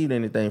haven't received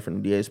anything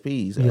from the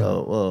DSPs.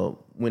 Yeah.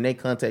 When they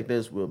contact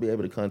us, we'll be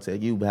able to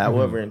contact you. But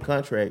however, in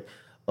contract,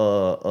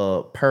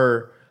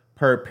 per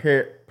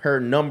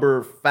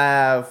number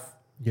 5,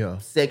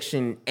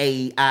 section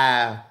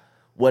AI,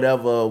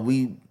 whatever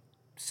we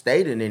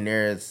stated in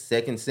there,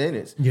 second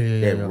sentence,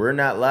 that we're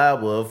not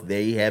liable if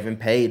they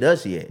haven't paid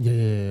us yet.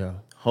 Yeah.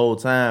 Whole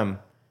time.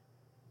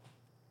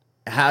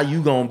 How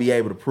you gonna be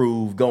able to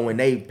prove going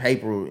they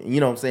paper, you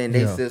know what I'm saying,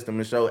 they system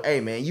to show, hey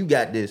man, you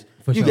got this,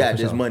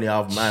 this money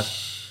off my.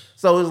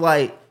 So it's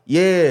like,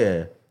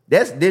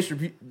 that's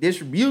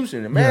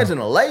distribution. Imagine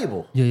a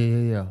label.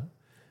 Yeah.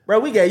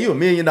 Bro, we gave you $1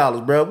 million,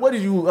 bro. What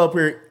is you up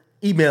here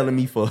emailing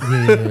me for?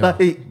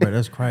 Like, bro,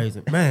 that's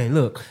crazy. Man,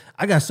 look,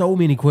 I got so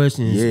many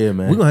questions. Yeah,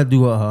 man. We're gonna have to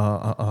do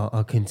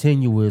a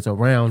continuous, a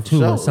round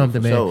 2 or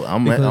something, man. Sure.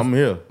 I'm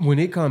here. When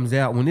it comes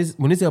out, when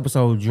this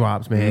episode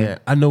drops, man,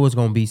 I know it's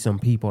gonna be some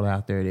people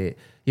out there that,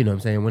 you know what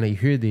I'm saying, when they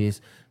hear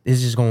this, it's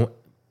just gonna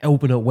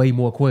open up way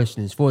more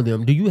questions for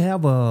them. Do you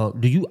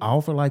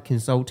offer like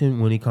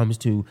consulting when it comes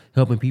to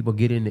helping people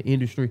get in the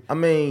industry? I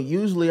mean,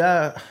 usually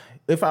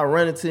if I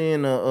run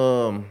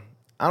into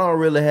I don't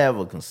really have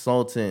a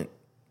consultant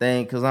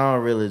thing, because I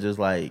don't really just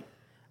like,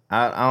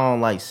 I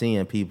don't like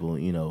seeing people,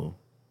 you know,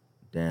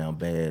 down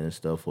bad and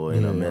stuff or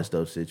in a messed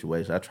up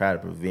situation. I try to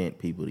prevent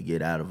people to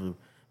get out of a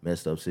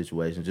messed up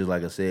situation. Just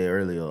like I said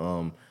earlier,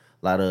 a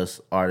lot of us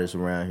artists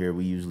around here,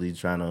 we usually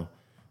trying to,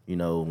 you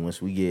know,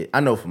 once we get, I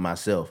know for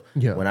myself,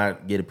 when I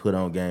get it put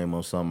on game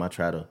on something, I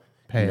try to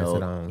pass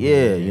it on.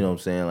 Yeah, you know what I'm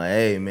saying? Like,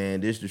 hey, man,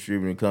 this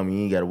distributor coming,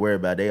 you ain't got to worry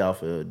about it. They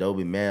offer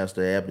Adobe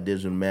Master, Apple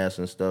Digital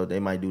Master and stuff. They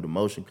might do the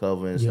motion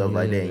cover and stuff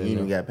like that. And you ain't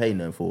even got to pay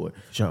nothing for it.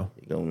 Sure.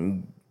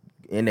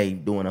 And they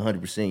doing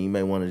 100%. You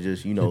may want to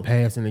just, you know.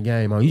 Passing the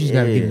game on. You just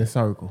got to get in the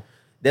circle.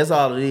 That's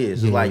all it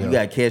is. It's like you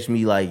got to catch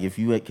me, like, if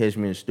you catch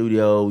me in the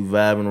studio, we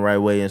vibing the right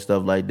way and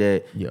stuff like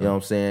that. You know what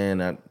I'm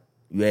saying?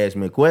 You ask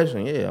me a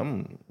question,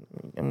 I'm,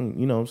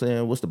 you know what I'm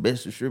saying, what's the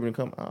best distributor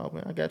come? Oh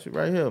man, I got you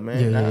right here,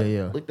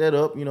 man. Look that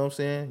up, you know what I'm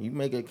saying? You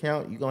make an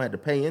account, you're gonna have to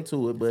pay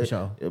into it, but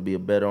it'll be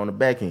better on the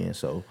back end.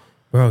 So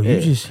bro,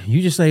 you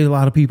just saved a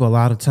lot of people a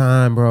lot of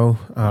time, bro.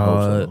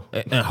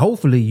 And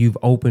hopefully you've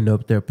opened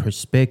up their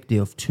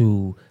perspective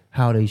to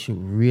how they should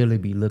really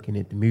be looking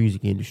at the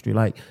music industry.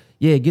 Like,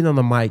 getting on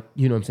the mic,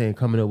 you know what I'm saying,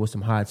 coming up with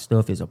some hot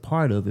stuff is a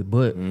part of it,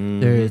 but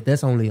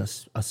that's only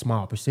a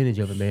small percentage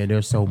of it, man.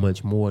 There's so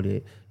much more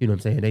that, you know what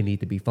I'm saying, they need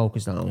to be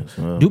focused on.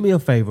 Do me a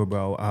favor,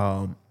 bro.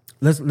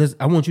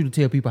 I want you to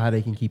tell people how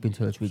they can keep in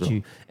touch with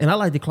you. And I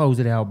like to close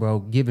it out, bro,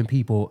 giving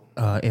people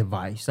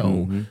advice.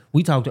 So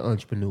we talk to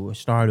entrepreneurs,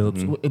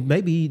 startups.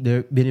 Maybe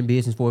they've been in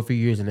business for a few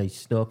years and they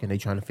stuck and they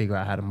trying to figure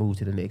out how to move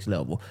to the next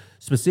level.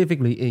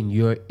 Specifically in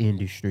your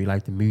industry,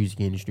 like the music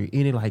industry,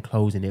 any like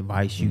closing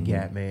advice you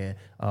got, man,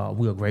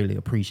 we'll greatly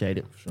appreciate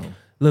it.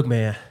 Look,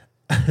 man,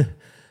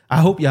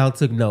 I hope y'all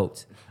took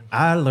notes.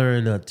 I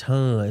learned a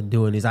ton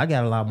doing this. I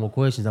got a lot more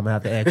questions I'm gonna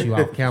have to ask you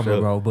off camera,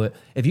 Sure. bro. But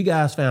if you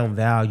guys found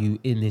value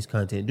in this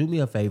content, do me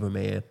a favor,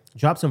 man.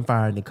 Drop some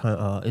fire in the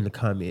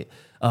comment.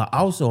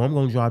 Also, I'm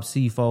gonna drop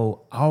C4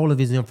 all of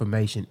his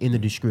information in the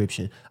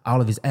description. All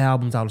of his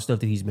albums, all the stuff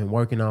that he's been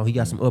working on. He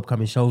got some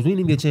upcoming shows. We didn't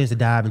even get a chance to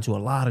dive into a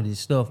lot of this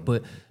stuff,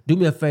 but do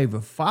me a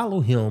favor,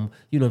 follow him.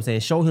 You know what I'm saying?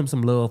 Show him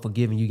some love for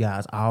giving you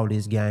guys all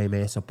this game,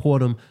 man.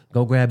 Support him.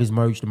 Go grab his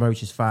merch. The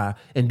merch is fire.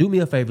 And do me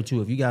a favor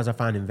too, if you guys are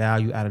finding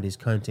value out of this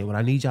content, what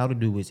I need y'all to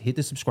do is hit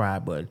the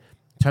subscribe button.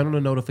 Turn on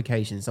the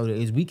notifications so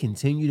that as we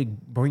continue to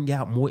bring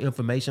out more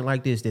information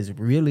like this that's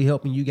really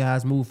helping you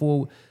guys move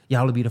forward,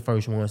 y'all will be the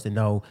first ones to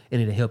know, and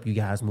it'll help you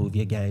guys move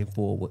your game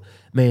forward.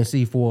 Man,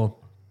 C4,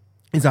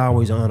 it's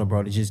always an honor,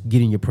 bro, to just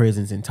get in your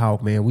presence and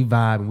talk, man. We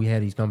vibe and we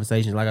had these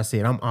conversations. Like I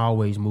said, I'm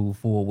always moving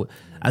forward.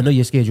 I know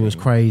your schedule is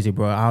crazy,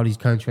 bro. All these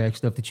contract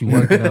stuff that you're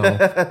working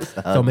on.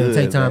 So, man,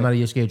 take time out of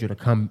your schedule to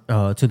come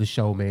to the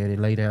show, man,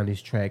 and lay down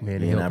this track,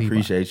 man. And I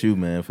appreciate you,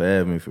 man, for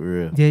having me, for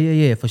real.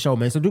 Yeah, for sure,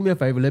 man. So do me a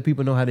favor. Let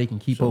people know how they can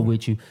keep up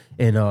with you.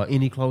 And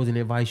any closing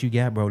advice you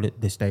got, bro,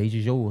 the stage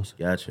is yours.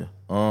 Gotcha.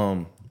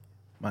 My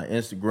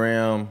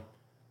Instagram,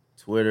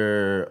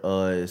 Twitter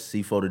is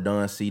C4 the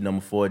Don,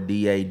 C4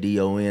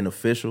 DADON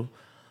official.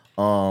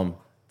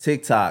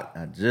 TikTok,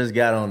 I just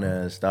got on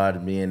there and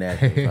started being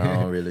active. I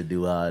don't really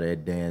do all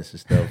that dance and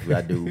stuff.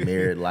 I do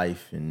married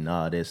life and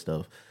all that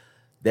stuff.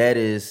 That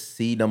is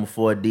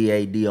C4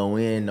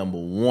 DADON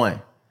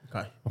 1.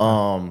 Okay.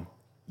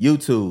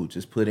 YouTube,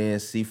 just put in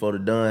C4 the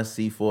Don,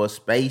 C4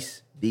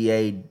 space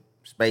DA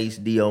space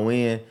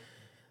DON.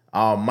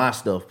 All my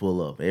stuff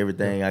pull up.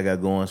 Everything I got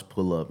going is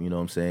pull up. You know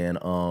what I'm saying?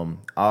 All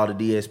the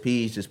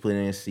DSPs, just put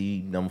in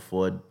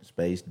C4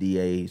 space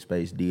DA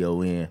space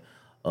DON.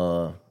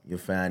 You'll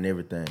find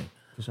everything.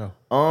 For sure.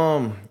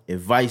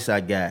 Advice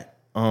I got.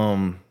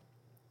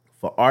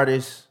 For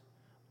artists,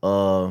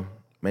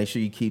 make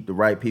sure you keep the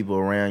right people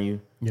around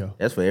you. Yeah.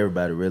 That's for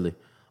everybody, really.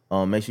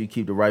 Make sure you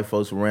keep the right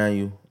folks around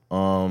you.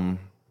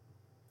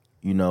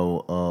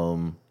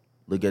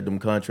 Look at them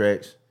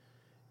contracts.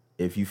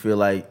 If you feel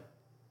like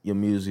your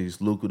music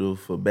is lucrative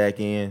for back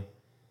end,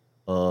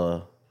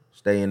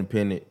 stay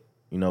independent,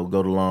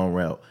 go the long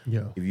route.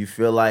 Yeah. If you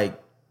feel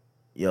like,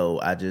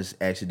 I just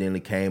accidentally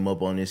came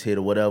up on this hit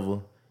or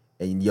whatever,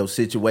 and your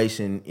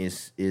situation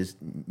is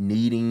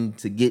needing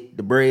to get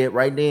the bread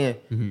right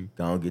then,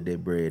 go on get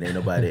that bread. Ain't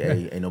nobody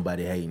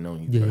hating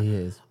on you. Yeah, bro. he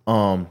is.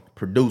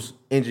 Produce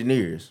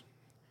engineers,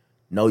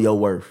 know your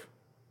worth.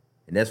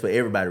 And that's for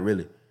everybody,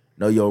 really.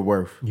 Know your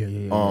worth.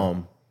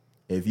 Yeah.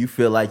 If you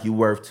feel like you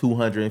worth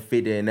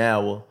 $250 an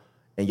hour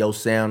and your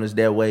sound is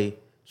that way,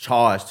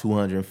 charge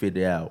 $250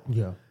 an hour.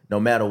 Yeah. No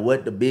matter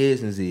what the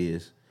business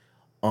is,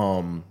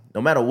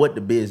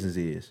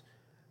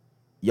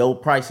 your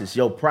price is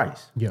your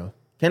price. Yeah.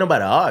 Can't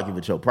nobody argue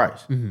with your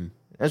price.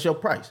 That's your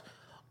price.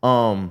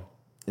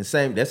 That's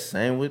the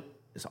same with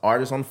it's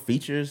artists on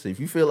features. If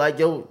you feel like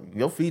your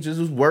features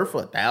is worth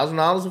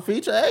 $1,000 a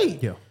feature, hey,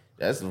 Yeah.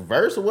 that's a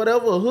verse or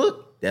whatever, a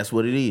hook. That's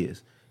what it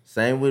is.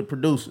 Same with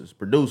producers.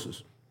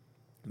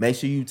 Make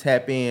sure you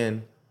tap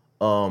in,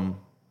 and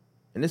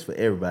it's for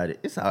everybody.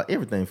 It's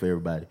everything for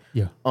everybody.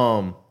 Yeah.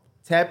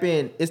 Tap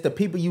in. It's the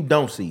people you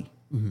don't see.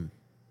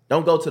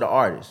 Don't go to the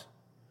artist.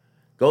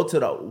 Go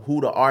to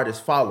who the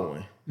artist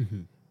following.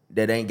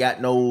 That ain't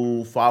got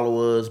no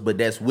followers, but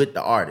that's with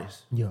the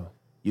artist. Yeah.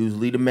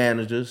 Usually the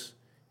managers,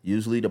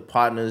 usually the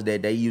partners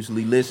that they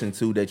usually listen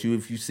to. That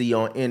if you see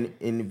on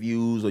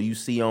interviews or you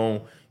see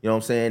on, you know what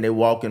I'm saying, they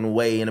walking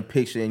away in a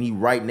picture and he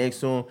right next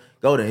to him,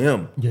 go to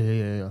him.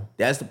 Yeah.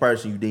 That's the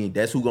person you need.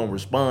 That's who gonna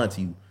respond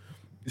to you.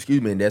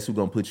 Excuse me, and that's who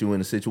gonna put you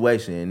in a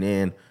situation. And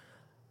then,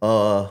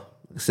 like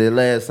I said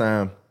last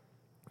time,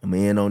 I'm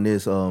in on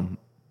this.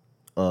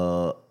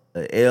 L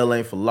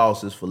ain't for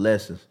loss, it's for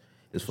lessons.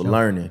 It's for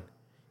learning.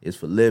 It's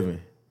for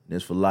living. And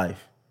it's for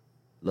life.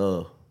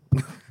 Love.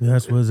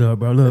 That's what's up,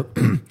 bro. Look,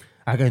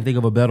 I can't think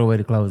of a better way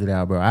to close it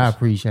out, bro. I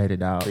appreciate it,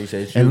 dog.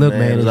 Appreciate you, and look,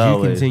 man, as you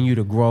always. continue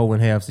to grow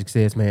and have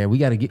success, man, we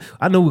got to get.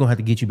 I know we're gonna have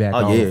to get you back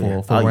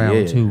on for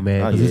round 2,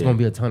 man, because there's gonna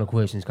be a ton of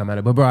questions come out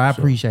of it. But bro, I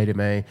appreciate it,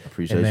 man.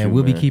 Appreciate and, man, you,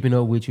 we'll be man. keeping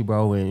up with you,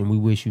 bro, and we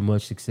wish you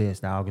much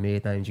success, dog, and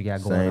everything that you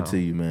got going on. Same to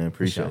you, man.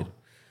 Appreciate it.